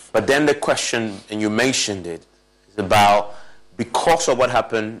Assin North. But then the question, and you mentioned it, is about because of what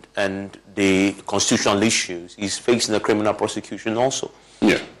happened and the constitutional issues, he's facing a criminal prosecution also.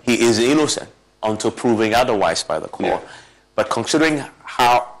 Yeah. He is innocent until proving otherwise by the court. Yeah. But considering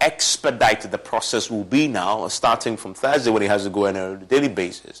how expedited the process will be now, starting from Thursday when he has to go on a daily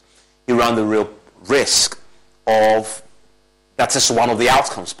basis, he ran the real risk of, that's just one of the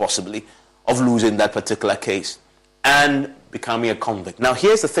outcomes possibly, of losing that particular case and becoming a convict. Now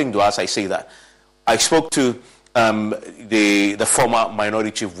here's the thing though, as I say that, I spoke to the former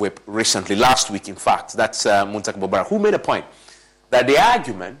minority chief whip recently, last week in fact, that's Muntak Bobara, who made a point that the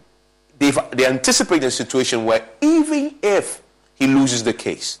argument, they anticipate a situation where even if he loses the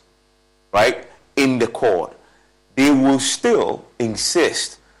case, right, in the court, they will still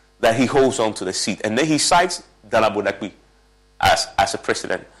insist that he holds on to the seat. And then he cites Dala Bodakwi as a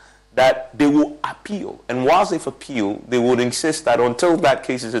precedent, that they will appeal. And whilst they've appealed, they would insist that until that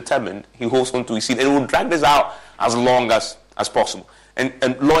case is determined, he holds on to his seat. And it will drag this out as long as possible.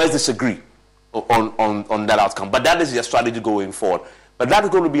 And lawyers disagree on that outcome. But that is their strategy going forward. But that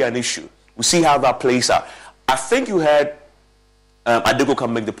is going to be an issue. We'll see how that plays out. I think you heard Adeko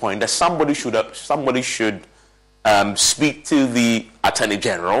can make the point that somebody should speak to the Attorney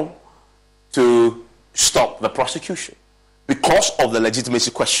General to stop the prosecution. because of the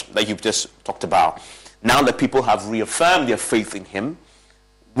legitimacy question that you've just talked about, now that people have reaffirmed their faith in him,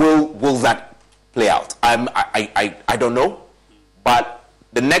 will that play out? I don't know, but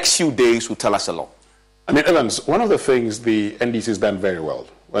the next few days will tell us a lot. I mean, Evans, one of the things the NDC has done very well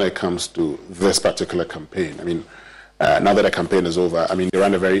when it comes to this particular campaign, I mean, now that the campaign is over, I mean, they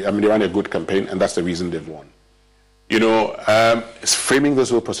ran a good campaign, and that's the reason they've won. You know, it's framing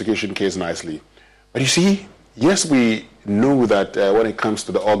this whole prosecution case nicely. But you see, yes, we know that when it comes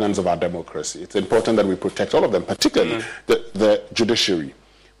to the organs of our democracy, it's important that we protect all of them, particularly the judiciary.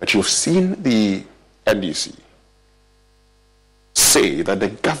 But you've seen the NDC say that the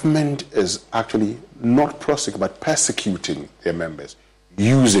government is actually not prosecuting, but persecuting their members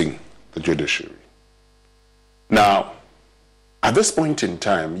using the judiciary. Now, at this point in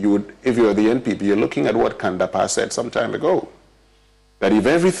time, if you're the NPP, you're looking at what Kandapa said some time ago, that if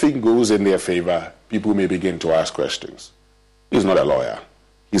everything goes in their favor, people may begin to ask questions. He's not a lawyer.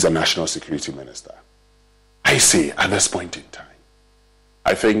 He's a national security minister. I say, at this point in time,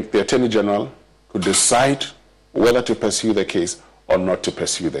 I think the Attorney General could decide whether to pursue the case or not to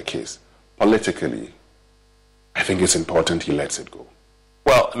pursue the case. Politically, I think it's important he lets it go.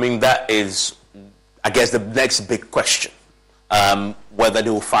 Well, I mean, that is, I guess, the next big question. Whether they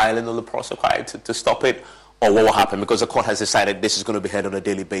will file another prosecution to stop it, or what will happen, because the court has decided this is going to be heard on a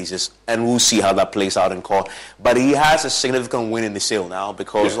daily basis, and we'll see how that plays out in court. But he has a significant win in the sale now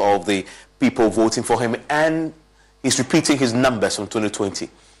because of the people voting for him, and he's repeating his numbers from 2020,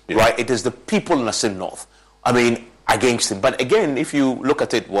 right? It is the people in Assin North, I mean, against him. But again, if you look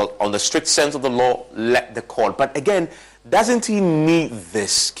at it, well, on the strict sense of the law, let the court. But again, doesn't he need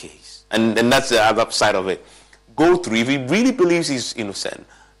this case? And that's the other side of it. Go through, if he really believes he's innocent,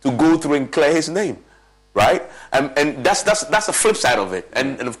 to go through and clear his name, right? And that's the flip side of it.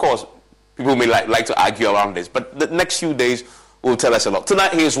 And of course, people may like to argue around this, but the next few days will tell us a lot.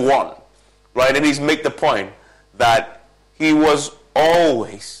 Tonight he has won, right? And he's made the point that he was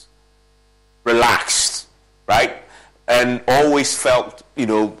always relaxed, right? And always felt, he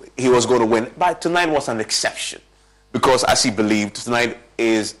was going to win. But tonight was an exception, because as he believed, tonight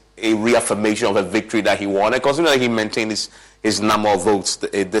is a reaffirmation of a victory that he won. And considering that he maintained his number of votes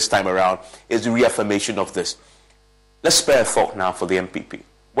this time around, is a reaffirmation of this. Let's spare a thought now for the MPP.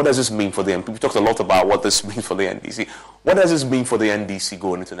 What does this mean for the MPP? We talked a lot about what this means for the NDC. What does this mean for the NDC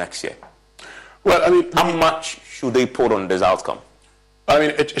going into next year? Well, I mean, how much should they put on this outcome? I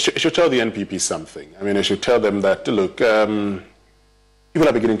mean, it should tell the NPP something. I mean, it should tell them that, look, people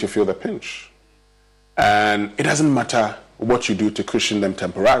are beginning to feel the pinch. And it doesn't matter what you do to cushion them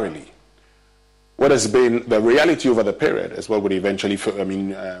temporarily. What has been the reality over the period is what would eventually,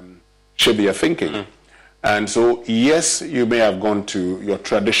 shape their thinking. And so, yes, you may have gone to your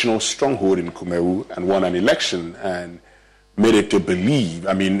traditional stronghold in Kumeru and won an election and made you to believe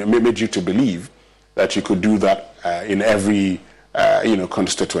that you could do that in every,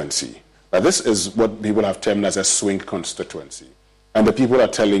 constituency. But this is what people have termed as a swing constituency. And the people are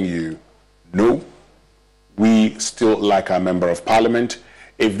telling you, no, we still like our member of parliament.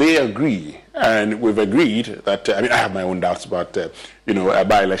 If they agree, and we've agreed that, I have my own doubts about,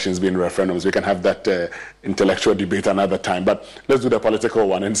 by-elections being referendums. We can have that intellectual debate another time. But let's do the political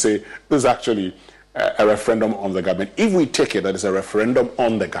one and say this is actually a referendum on the government. If we take it that it's a referendum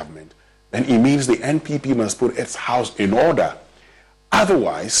on the government, then it means the NPP must put its house in order.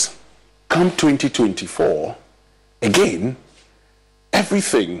 Otherwise, come 2024, again,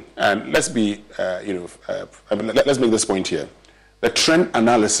 everything, and let's be, let's make this point here. The trend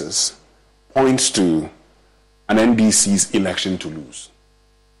analysis points to an NDC's election to lose.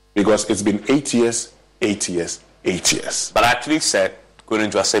 Because it's been 8 years, 8 years, 8 years. But I actually said, going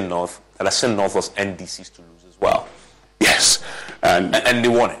into Assin North, that Assin North was NDC's to lose as well. Yes. And they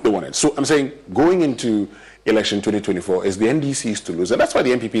won it. They won it. So I'm saying, going into election 2024 is the NDC's to lose. And that's why the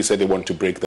NPP said they want to break the